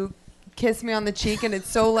welcoming, and you kiss me on the cheek, and it's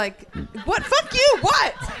so like, what? Fuck you!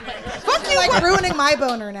 What? Fuck you! Like what? ruining my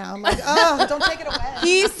boner now. I'm like, oh, don't take it away.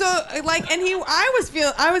 He's so like, and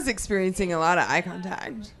I was experiencing a lot of eye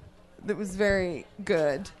contact. That was very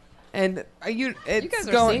good. And You guys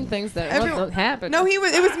are seeing things that won't happen. No, it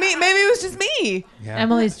was me. Maybe it was just me. Yeah.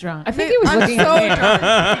 Emily's drunk. I think he was I'm looking so at me.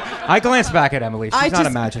 drunk. I glanced back at Emily. She's not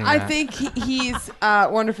imagining I that. think he's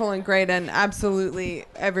wonderful and great, and absolutely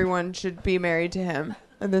everyone should be married to him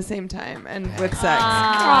at the same time and with sex.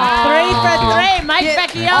 3 for 3. Mike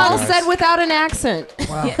Vecchione. All said without an accent.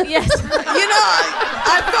 Wow. Yes. You know,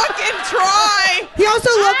 I fucking try. He also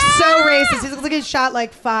looks so racist. He looks like he shot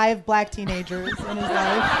like 5 black teenagers in his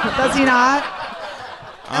life. Does he not?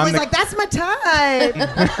 Emily's like, that's my type.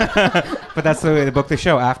 But that's the way the book they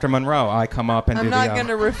show. After Monroe, I come up and I'm do not the. going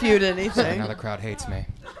to refute anything. Now the crowd hates me.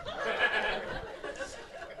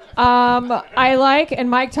 I like, and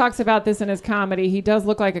Mike talks about this in his comedy, he does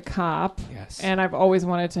look like a cop. Yes. And I've always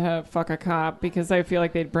wanted to fuck a cop because I feel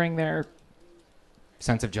like they'd bring their...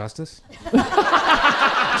 Sense of justice? See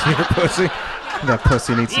the pussy? That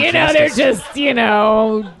pussy needs some they're justice. just,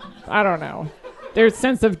 I don't know. Their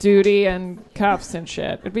sense of duty and cuffs and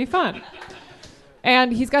shit. It'd be fun.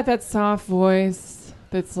 And he's got that soft voice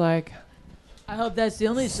that's like... I hope that's the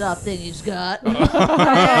only soft thing he's got. Very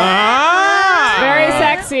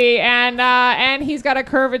sexy, and he's got a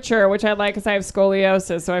curvature, which I like because I have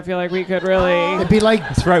scoliosis. So I feel like we could really. It'd be like.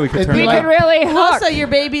 That's right. We could turn. We it could up. really hook. Also, your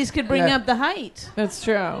babies could bring Yeah. up the height. That's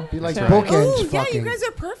true. Be like So- bookends. Ooh, yeah, fucking. you guys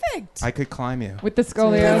are perfect. I could climb you. with the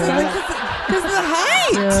scoliosis. Because of the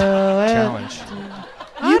height. Challenge.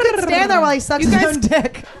 You could stand there while he sucks his own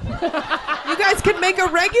dick. You guys could make a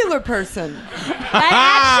regular person.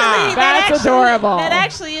 That's adorable. That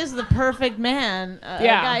actually is the perfect man.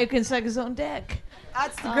 Yeah. A guy who can suck his own dick.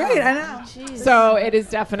 That's great. I know. Jeez. So it is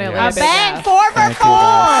definitely Yeah. a A big bang, yes. 4 for Thank you, 4.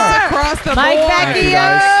 guys. Across the Mike board. Thank you,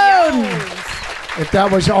 guys. Vecchione. If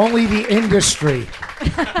that was only the industry.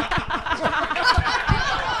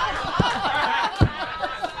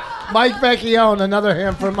 Mike Vecchione, another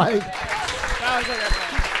hand for Mike.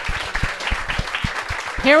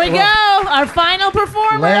 Here we go. Our final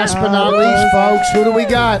performer. Last but not least, folks, who do we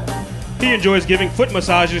got? He enjoys giving foot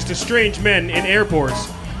massages to strange men in airports.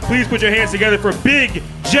 Please put your hands together for Big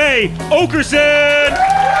J. Okerson!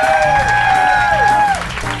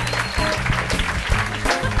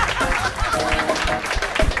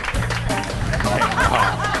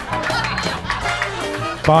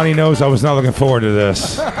 Bonnie knows I was not looking forward to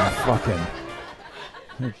this. Fucking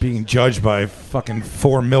being judged by fucking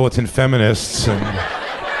 4 militant feminists and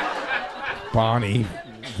Bonnie.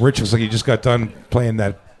 Rich looks like he just got done playing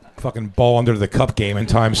that fucking ball under the cup game in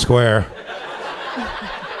Times Square.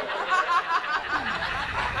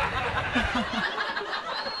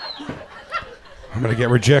 I'm gonna get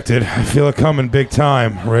rejected. I feel it coming big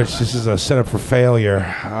time, Rich. This is a setup for failure.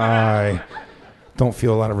 I don't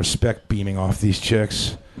feel a lot of respect beaming off these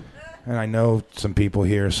chicks. And I know some people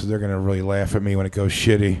here, so they're going to really laugh at me when it goes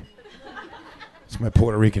shitty. It's my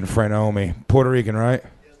Puerto Rican friend Omi. Puerto Rican, right?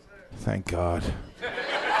 Thank God.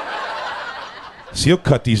 So you'll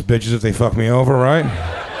cut these bitches if they fuck me over, right?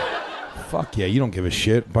 Fuck yeah, you don't give a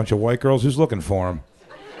shit. Bunch of white girls, who's looking for them?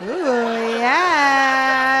 Ooh,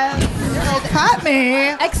 yeah. You're gonna cut me.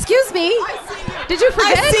 Excuse me. Did you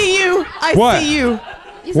forget? I see you. I What? see you.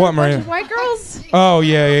 You said What, a bunch Marina? of white girls? Oh,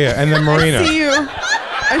 yeah. And then Marina. I see you.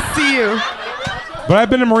 I see you. But I've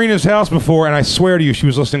been to Marina's house before, and I swear to you, she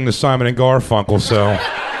was listening to Simon and Garfunkel, so...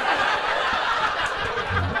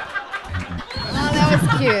 Oh, that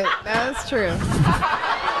was cute. That was true.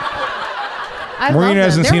 I love Marina them.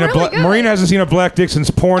 hasn't They're seen really good. Marina hasn't seen a Black Dixon's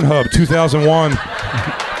Pornhub 2001.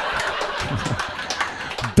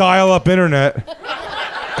 Dial-up internet.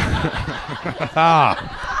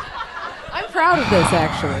 I'm proud of this,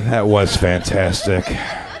 actually. That was fantastic.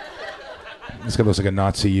 This guy looks like a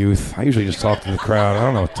Nazi youth. I usually just talk to the crowd. I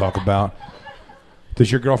don't know what to talk about.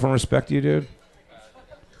 Does your girlfriend respect you, dude?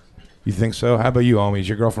 You think so? How about you, Omi? Is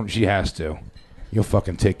your girlfriend? She has to. You'll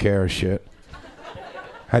fucking take care of shit.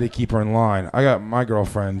 How do you keep her in line? My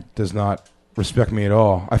girlfriend does not respect me at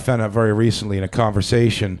all. I found out very recently in a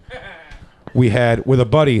conversation we had with a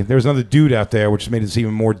buddy. There was another dude out there, which made this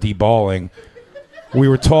even more deballing. We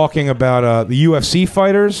were talking about the UFC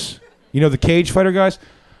fighters. You know, the cage fighter guys?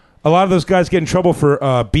 A lot of those guys get in trouble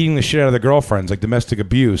for beating the shit out of their girlfriends, like domestic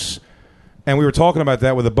abuse. And we were talking about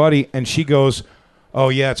that with a buddy, and she goes, oh,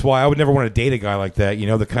 yeah, that's why I would never want to date a guy like that. You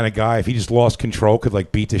know, the kind of guy, if he just lost control, could,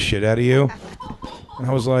 like, beat the shit out of you. And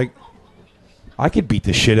I was like, I could beat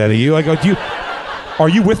the shit out of you. I go, are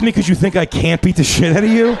you with me because you think I can't beat the shit out of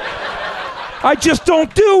you? I just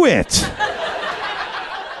don't do it.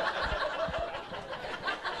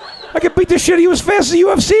 I could beat the shit out of you as fast as a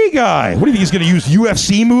UFC guy. What do you think, he's going to use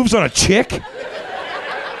UFC moves on a chick?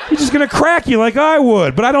 He's just going to crack you like I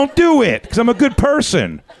would, but I don't do it because I'm a good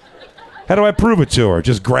person. How do I prove it to her?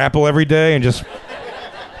 Just grapple every day and just...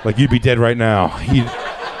 Like, you'd be dead right now.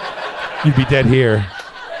 You'd be dead here.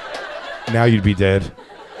 Now you'd be dead.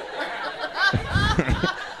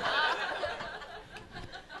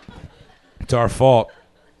 It's our fault.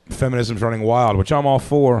 Feminism's running wild, which I'm all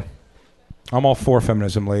for. I'm all for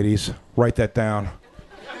feminism, ladies. Write that down.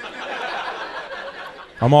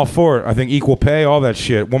 I'm all for it. I think equal pay, all that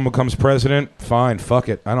shit. Woman becomes president, fine, fuck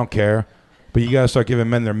it. I don't care. But you gotta start giving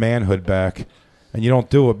men their manhood back. And you don't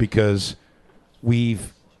do it because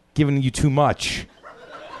we've given you too much.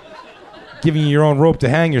 Giving you your own rope to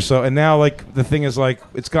hang yourself. And now, like, the thing is, like,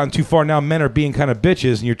 it's gotten too far. Now men are being kind of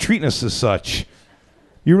bitches, and you're treating us as such.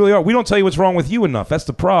 You really are. We don't tell you what's wrong with you enough. That's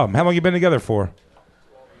the problem. How long have you been together for?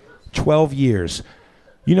 12 years.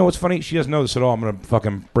 You know what's funny? She doesn't know this at all. I'm going to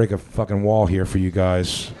fucking break a fucking wall here for you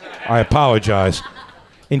guys. I apologize.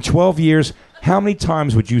 In 12 years, how many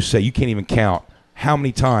times would you say, you can't even count, how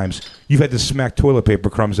many times you've had to smack toilet paper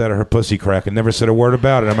crumbs out of her pussy crack and never said a word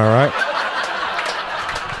about it? Am I right?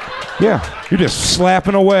 Yeah. You're just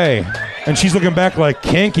slapping away. And she's looking back like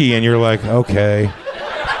kinky, and you're like, okay.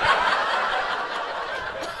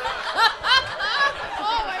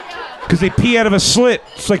 Because they pee out of a slit.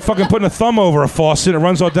 It's like fucking putting a thumb over a faucet. It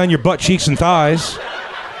runs all down your butt, cheeks, and thighs.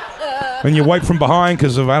 And you wipe from behind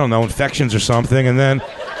because of, I don't know, infections or something. And then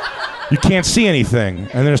you can't see anything. And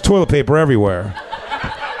then there's toilet paper everywhere.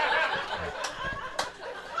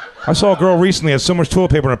 I saw a girl recently had so much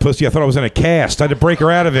toilet paper in her pussy, I thought I was in a cast. I had to break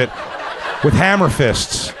her out of it with hammer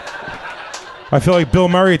fists. I feel like Bill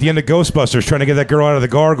Murray at the end of Ghostbusters trying to get that girl out of the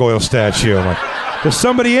gargoyle statue. I'm like, there's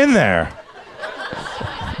somebody in there.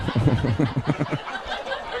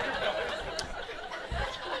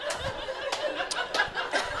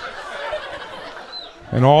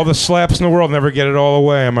 And all the slaps in the world never get it all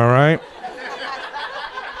away, am I right?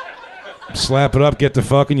 Slap it up, get the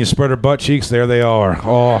fucking, you spread her butt cheeks, there they are.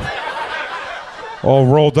 All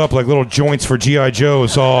rolled up like little joints for G.I.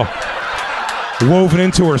 Joes, all woven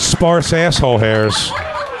into her sparse asshole hairs.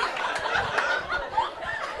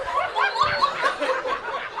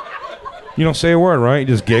 You don't say a word, right? You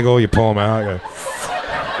just giggle, you pull them out. You go,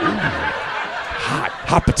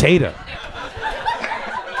 hot potato.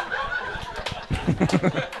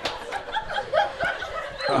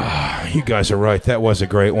 You guys are right. That was a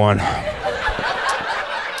great one.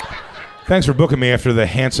 Thanks for booking me after the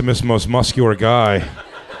handsomest, most muscular guy.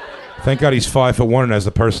 Thank God he's 5'1" and has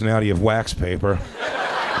the personality of wax paper.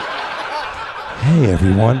 Hey,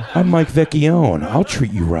 everyone. I'm Mike Vecchione. I'll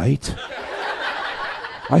treat you right.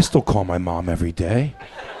 I still call my mom every day.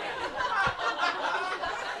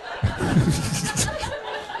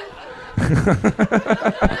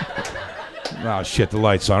 Oh, shit, the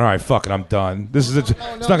light's on. All right, fuck it, I'm done. This is it's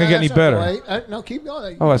not going to get any better. No, keep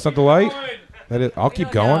going. Oh, that's not the light? That is, I'll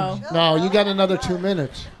keep going. No, you got another 2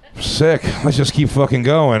 minutes. Sick. Let's just keep fucking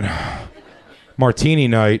going. Martini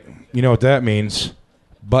night. You know what that means.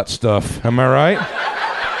 Butt stuff. Am I right?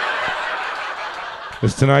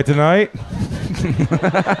 Is tonight the night?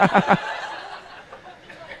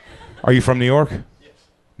 Are you from New York? Yes.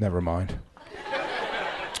 Never mind.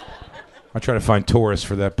 I try to find tourists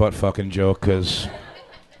for that butt fucking joke because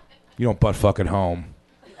you don't butt fuck at home.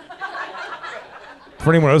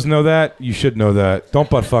 For anyone who doesn't know that, you should know that. Don't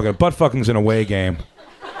butt fuck it. Butt fucking's an away game.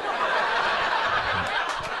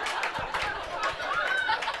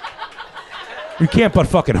 You can't butt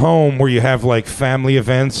fuck at home where you have like family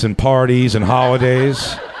events and parties and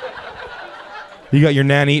holidays. You got your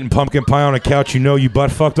nanny eating pumpkin pie on a couch you know you butt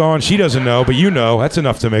fucked on. She doesn't know, but you know. That's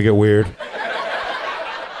enough to make it weird.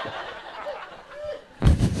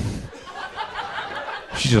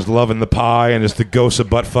 She's just loving the pie and it's the ghost of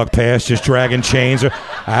butt fuck past just dragging chains. Ouch.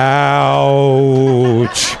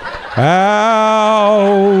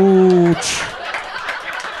 Ouch.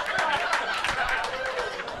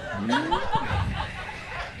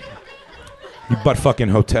 You butt fucking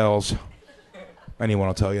hotels. Anyone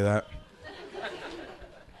will tell you that.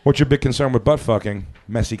 What's your big concern with butt fucking?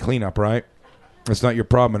 Messy cleanup, right? That's not your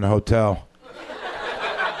problem in a hotel.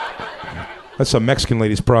 That's some Mexican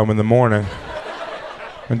lady's problem in the morning.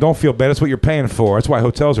 And don't feel bad. That's what you're paying for. That's why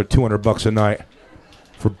hotels are $200 a night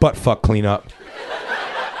for butt fuck cleanup.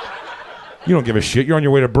 You don't give a shit. You're on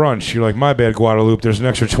your way to brunch. You're like, my bad, Guadalupe. There's an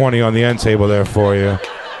extra 20 on the end table there for you.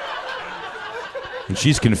 And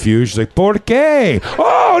she's confused. She's like, ¿Por qué?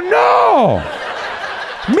 Oh,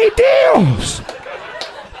 no! Mi Dios!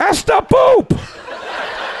 Esta poop!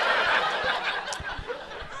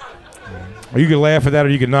 Or you can laugh at that or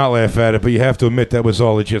you can not laugh at it, but you have to admit that was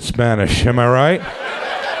all legit Spanish. Am I right?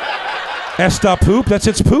 Esta poop? That's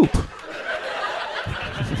its poop.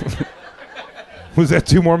 Was that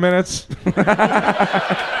 2 more minutes? Let's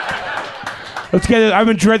get it. I've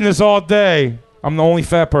been dreading this all day. I'm the only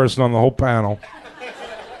fat person on the whole panel.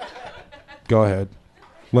 Go ahead.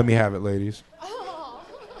 Let me have it, ladies.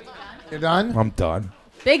 You're done? I'm done.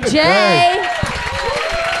 Big J.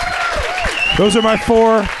 Those are my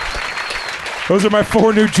 4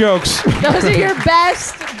 new jokes. Those are your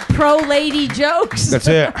best pro lady jokes. That's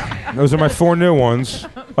it. Those are my 4 new ones.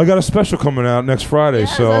 I got a special coming out next Friday,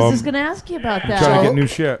 so I was just going to ask you about that. trying to get new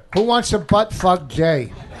shit. Who wants to butt fuck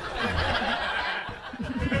Jay?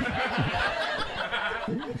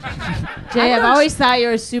 Jay, I've always thought you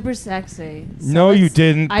were super sexy. No, you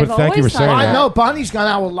didn't, but thank you for saying I that. know. Bonnie's gone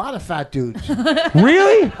out with a lot of fat dudes.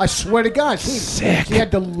 Really? I swear to God. She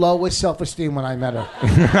had the lowest self-esteem when I met her.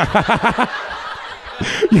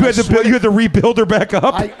 You had to rebuild her back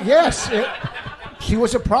up? Yes. She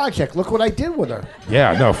was a project. Look what I did with her.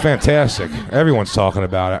 Yeah, no, fantastic. Everyone's talking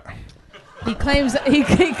about it. He claims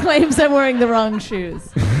I'm wearing the wrong shoes.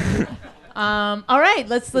 All right,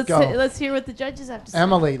 let's hear what the judges have to say.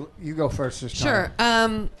 Emily, you go first this time.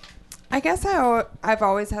 Sure. I guess I've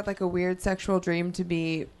always had like a weird sexual dream to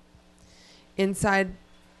be inside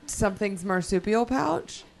something's marsupial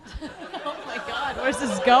pouch. Oh my God, where's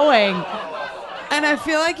this going? And I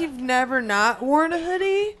feel like you've never not worn a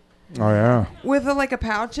hoodie. Oh yeah. With a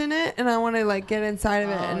pouch in it, and I want to like get inside of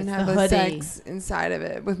it and have the a hoodie. sex inside of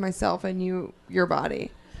it with myself and your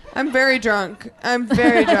body. I'm very drunk. I'm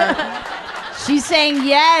very drunk. She's saying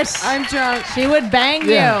yes. I'm drunk. She would bang you.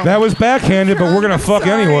 That was backhanded, but we're gonna fuck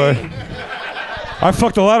anyway. I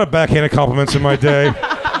fucked a lot of backhanded compliments in my day.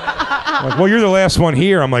 Like, well, you're the last one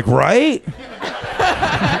here. I'm like, right?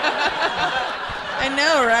 I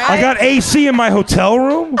know, right? I got AC in my hotel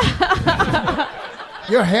room?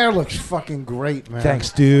 Your hair looks fucking great, man.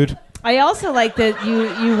 Thanks, dude. I also like that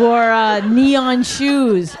you wore neon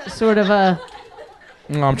shoes, sort of a.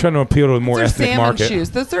 No, I'm trying to appeal to a more Those are ethnic salmon market.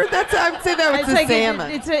 shoes. I would say that was the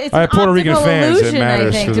salmon. It's I have an Puerto Rican optical fans, it illusion,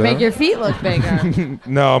 matters I think, to to make them. your feet look bigger.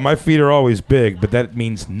 No, my feet are always big, but that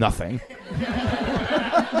means nothing.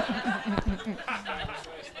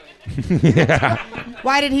 Yeah.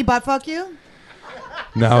 Why did he butt fuck you?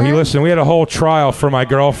 No, listen, we had a whole trial for my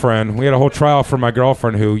girlfriend.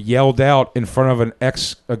 Who yelled out in front of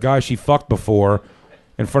a guy she fucked before,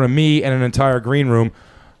 in front of me and an entire green room,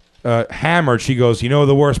 hammered. She goes, you know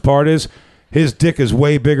the worst part is? His dick is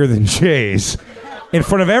way bigger than Jay's. In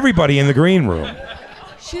front of everybody in the green room.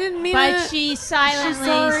 She didn't mean But it. she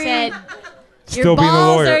silently said, Still your being the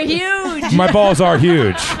balls lawyer. are huge. My balls are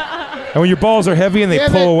huge. And when your balls are heavy and they Yeah,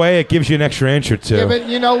 pull but- away, it gives you an extra inch or two. Yeah, but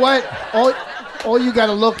you know what? All you got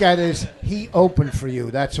to look at is he opened for you.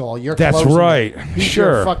 That's all. You're That's closing right. it. He's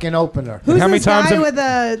Sure. your fucking opener. Who's How many this times guy have- with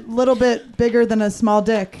a little bit bigger than a small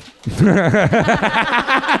dick? That's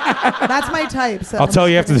my type. So I'll tell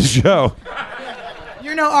you after the show.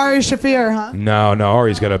 You're no Ari Shafir, huh? No,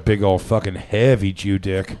 Ari's got a big old fucking heavy Jew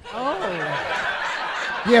dick.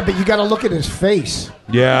 Yeah, but you got to look at his face.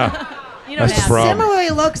 Yeah. That's the problem. Similarly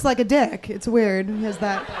looks like a dick. It's weird. He has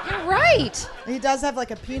that. You're right. He does have like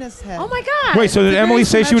a penis head. Oh my God. Wait, so did Emily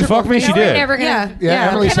say she would fuck me? She No, we're did. never gonna. Yeah,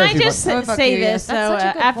 Emily Can said I she just would. say Fuck you, this? yeah. So That's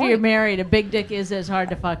such a good after point. you're married, a big dick is as hard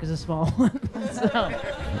to fuck as a small one. So,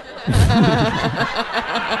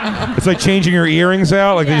 It's like changing your earrings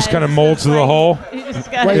out. Like they just kind of mold to the hole. you just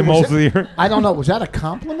It gotta- molds to was the ear. I don't know. Was that a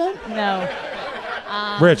compliment? no.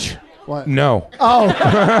 Rich. What? No. Oh,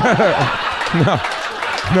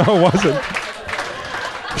 No, it wasn't.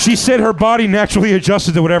 She said her body naturally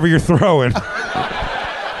adjusted to whatever you're throwing.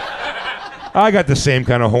 I got the same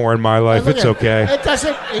kind of whore in my life. look It's at- okay. It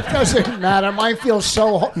doesn't matter. Mine feels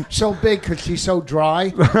so big because she's so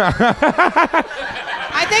dry.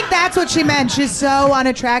 I think that's what she meant. She's so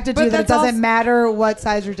unattracted to But you that it that's doesn't also- matter what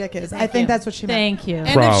size your dick is. I think you. that's what she meant. Thank you.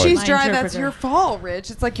 And Probably. if she's My dry, that's interpreter. your fault,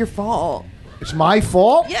 Rich. It's like your fault. It's my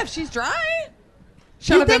fault. Yeah, if she's dry.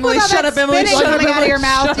 Shut you up, think Emily. with all Shut that up, Emily. spinach Shut up, coming out of Emily. your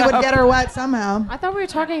mouth, Shut you would up. get her wet somehow. I thought we were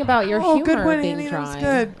talking about your Oh, humor good one, being Annie. That was dry.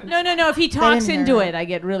 good. No. If he talks didn't into hear it, I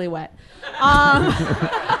get really wet.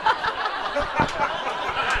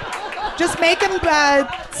 Just make him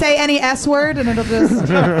say any S word and it'll just.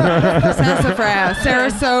 Sassafras,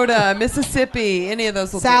 Sarasota, Mississippi, any of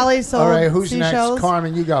those. Will Sally sold All right, who's seashells. next?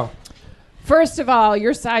 Carmen, you go. First of all,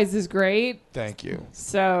 your size is great. Thank you.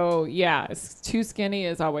 So yeah, too skinny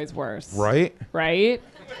is always worse. Right? Right.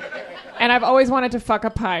 And I've always wanted to fuck a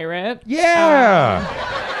pirate. Yeah.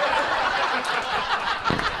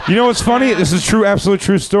 You know what's funny? This is true, absolute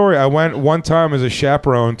true story. I went one time as a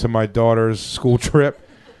chaperone to my daughter's school trip.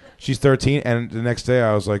 She's 13, and the next day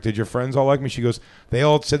I was like, "Did your friends all like me?" She goes, "They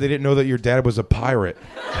all said they didn't know that your dad was a pirate."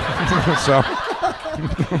 So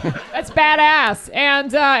That's badass.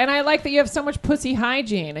 And I like that you have so much pussy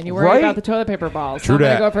hygiene and you worry Right? about the toilet paper balls. True so I'm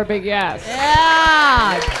that. gonna go for a big yes.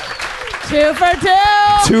 Yeah. 2 for 2.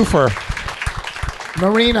 twofer.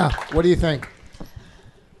 Marina, what do you think?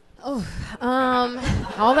 Oh,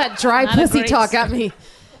 all that dry Not a pussy great talk got me.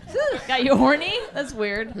 Got you horny? That's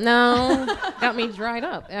weird. No, got me dried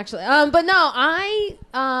up actually. But no,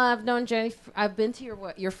 I've known Jenny. I've been to your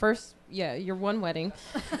one wedding.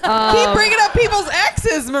 Keep bringing up people's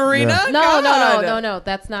exes, Marina. Yeah. No.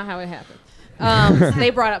 That's not how it happened. They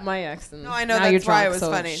brought up my ex. And No, I know, now that's you're why drunk, it was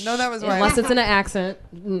so funny. No, that was why. Unless it's in an accent.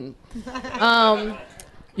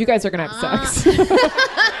 You guys are gonna have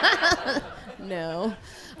sex. No.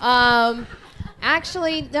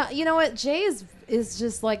 Actually, no, you know what? Jay is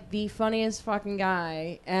just like the funniest fucking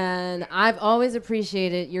guy, and I've always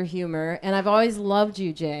appreciated your humor, and I've always loved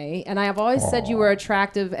you, Jay, and I've always said you were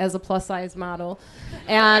attractive as a plus size model,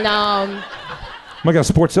 and I'm like a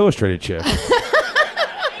Sports Illustrated chick.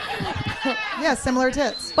 Yeah, similar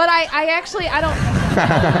tits. But I actually don't.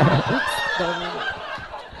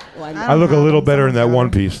 I look a little better in that one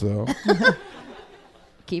piece, though.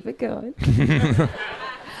 Keep it going.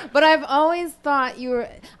 But I've always thought you were.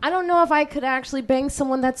 I don't know if I could actually bang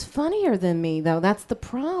someone that's funnier than me, though. That's the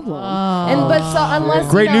problem.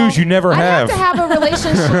 Unless Great news, you never have. I have to have a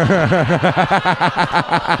relationship.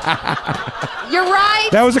 You're right.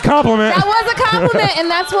 That was a compliment. That was a compliment,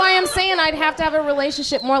 and that's why I'm saying I'd have to have a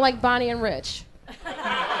relationship more like Bonnie and Rich.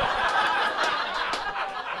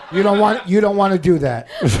 You don't want to do that.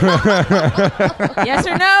 Yes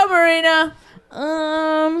or no, Marina?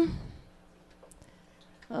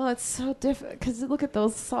 Oh, it's so different because look at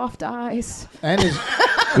those soft eyes. And Does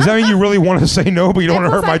that mean you really want to say no, but you don't want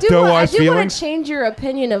to hurt my doe eyes I do want feelings? to change your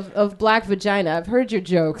opinion of black vagina. I've heard your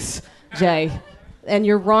jokes, Jay, and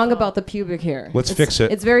you're wrong about the pubic hair. Let's fix it.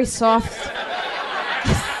 It's very soft.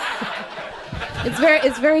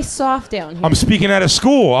 It's very soft down here. I'm speaking out of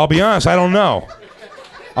school. I'll be honest. I don't know.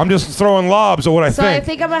 I'm just throwing lobs at what I So think. I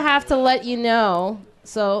think I'm gonna have to let you know.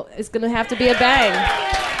 So it's gonna have to be a bang.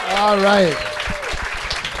 All right.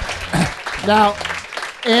 Now,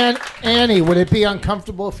 Annie, would it be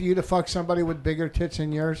uncomfortable for you to fuck somebody with bigger tits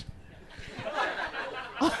than yours?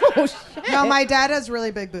 Oh, shit. No, my dad has really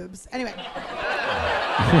big boobs. Anyway. Shut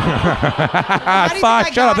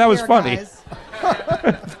up. That was funny.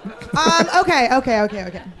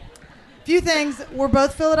 Okay. Few things. We're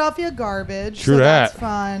both Philadelphia garbage. True so that. That's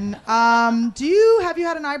fun. Have you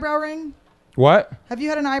had an eyebrow ring? What? Have you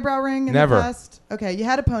had an eyebrow ring in Never. the past? Okay, you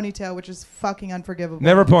had a ponytail, which is fucking unforgivable.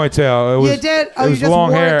 Never ponytail. It was, You did? Oh, it you was just long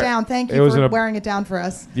wore hair. it down. Thank It you was for in a- wearing it down for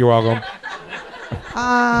us. You're welcome.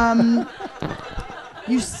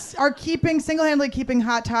 You are single-handedly keeping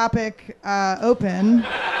Hot Topic open.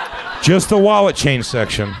 Just the wallet change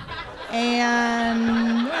section.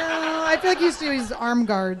 And I feel like you used to use arm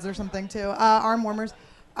guards or something too, arm warmers.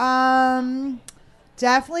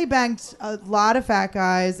 Definitely banged a lot of fat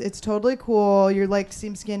guys. It's totally cool. You're like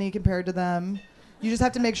seem skinny compared to them. You just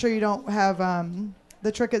have to make sure you don't have.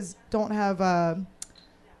 The trick is don't have the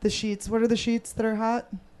sheets. What are the sheets that are hot?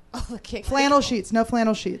 Oh, okay. Flannel sheets. No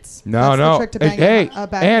flannel sheets. No. That's the trick to banging a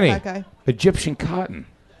Annie. fat guy. Egyptian cotton.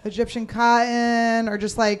 Egyptian cotton, or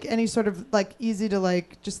just like any sort of like easy to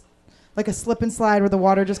like just like a slip and slide where the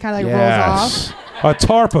water just kind of like rolls off. A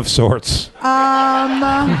tarp of sorts.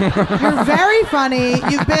 You're very funny.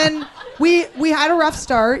 You've been. We had a rough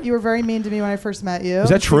start. You were very mean to me when I first met you. Is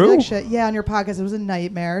that You true? like shit. Yeah, on your podcast, it was a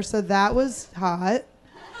nightmare. So that was hot.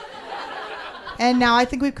 And now I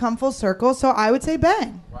think we've come full circle. So I would say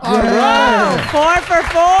bang. All right. 4 for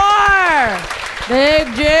 4. Big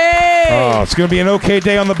J. Oh, it's going to be an okay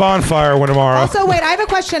day on the bonfire when tomorrow. Also, wait, I have a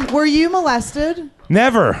question. Were you molested?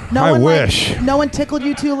 Never. I wish. No one tickled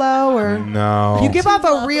you too low, or No. You give off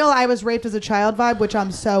a real "I was raped as a child" vibe, which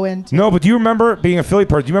I'm so into. No, but do you remember being a Philly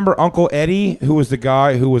person? Do you remember Uncle Eddie, who was the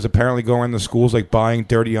guy who was apparently going in the schools like buying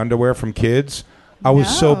dirty underwear from kids? I was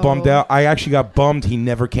so bummed out. I actually got bummed he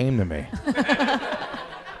never came to me.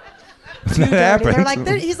 Too dirty. They're like,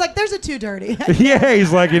 he's like, there's a too dirty. Yeah,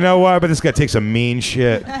 he's like, you know what? But this guy takes some mean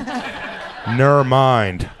shit. Never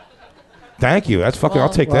mind. Thank you. That's fucking. I'll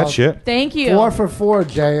take that shit. Thank you. 4 for 4,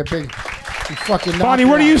 Jay. A big fucking. Bonnie,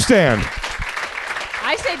 where do you stand?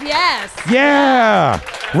 I said yes. Yeah.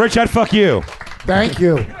 Rich, I'd fuck you. Thank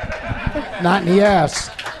you. Not in the ass.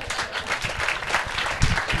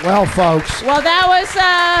 Well, folks. Well, that was.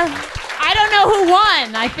 I don't know who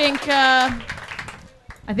won.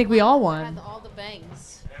 I think we all won. All the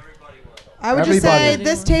bangs. I would just say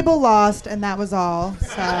this table lost, and that was all.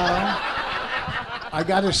 So I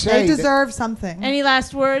gotta say, they deserve something. Any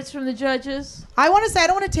last words from the judges? I want to say I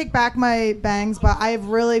don't want to take back my bangs, but I have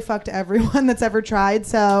really fucked everyone that's ever tried.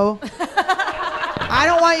 So I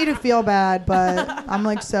don't want you to feel bad, but I'm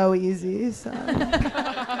like so easy. So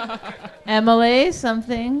Emily,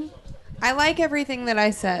 something. I like everything that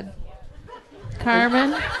I said.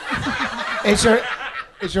 Carmen. Is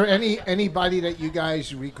there anybody that you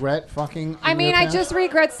guys regret fucking? I mean, I just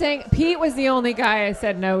regret saying Pete was the only guy I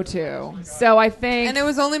said no to. So I think, and it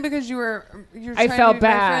was only because you're I trying felt to be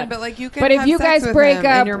my bad. friend, but like you can. But if have you sex guys with break him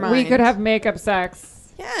up, in your mind. we could have makeup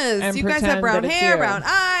sex. Yes, and you guys have pretend brown that it's hair, you. brown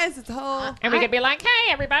eyes. It's a whole. And we could be like,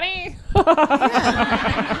 "Hey, everybody!"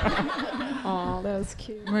 Oh, that was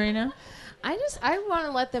cute. Marina? I want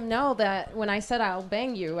to let them know that when I said I'll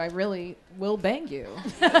bang you, I really will bang you.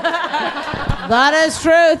 That is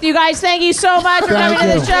truth. You guys, thank you so much for coming to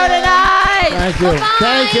the show tonight. Thank you. Bye-bye.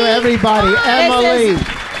 Thank you, everybody. Emily.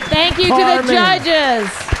 Thank you Carmen. to the judges.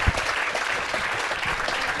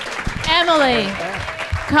 Emily,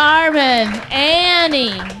 Carmen,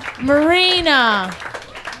 Annie, Marina.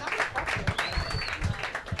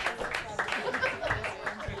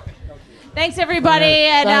 Thanks, everybody.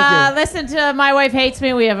 And Thank you. listen to My Wife Hates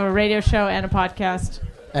Me. We have a radio show and a podcast.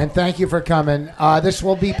 And thank you for coming. This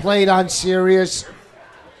will be played on Sirius.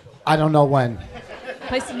 I don't know when.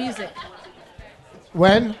 Play some music.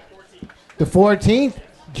 When? The 14th?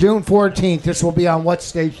 June 14th. This will be on what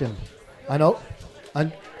station? On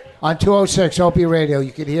 206 Opie Radio.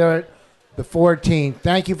 You can hear it the 14th.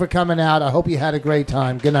 Thank you for coming out. I hope you had a great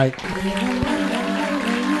time. Good night.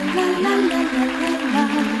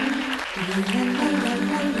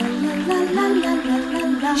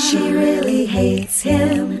 She really hates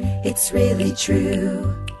him, it's really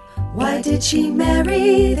true. Why did she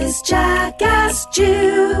marry this jackass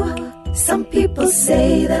Jew? Some people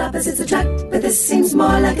say that opposites attract, but this seems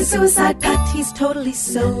more like a suicide pact. He's totally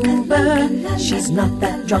sober, she's not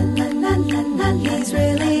that drunk. He's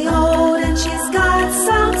really old and she's got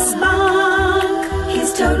some spunk.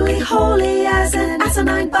 He's totally holy as an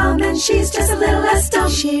asinine bomb, and she's just a little less dumb.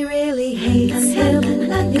 She really hates him,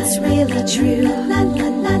 it's really true.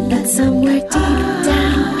 But somewhere deep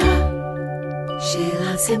down, she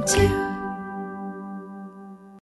loves him too.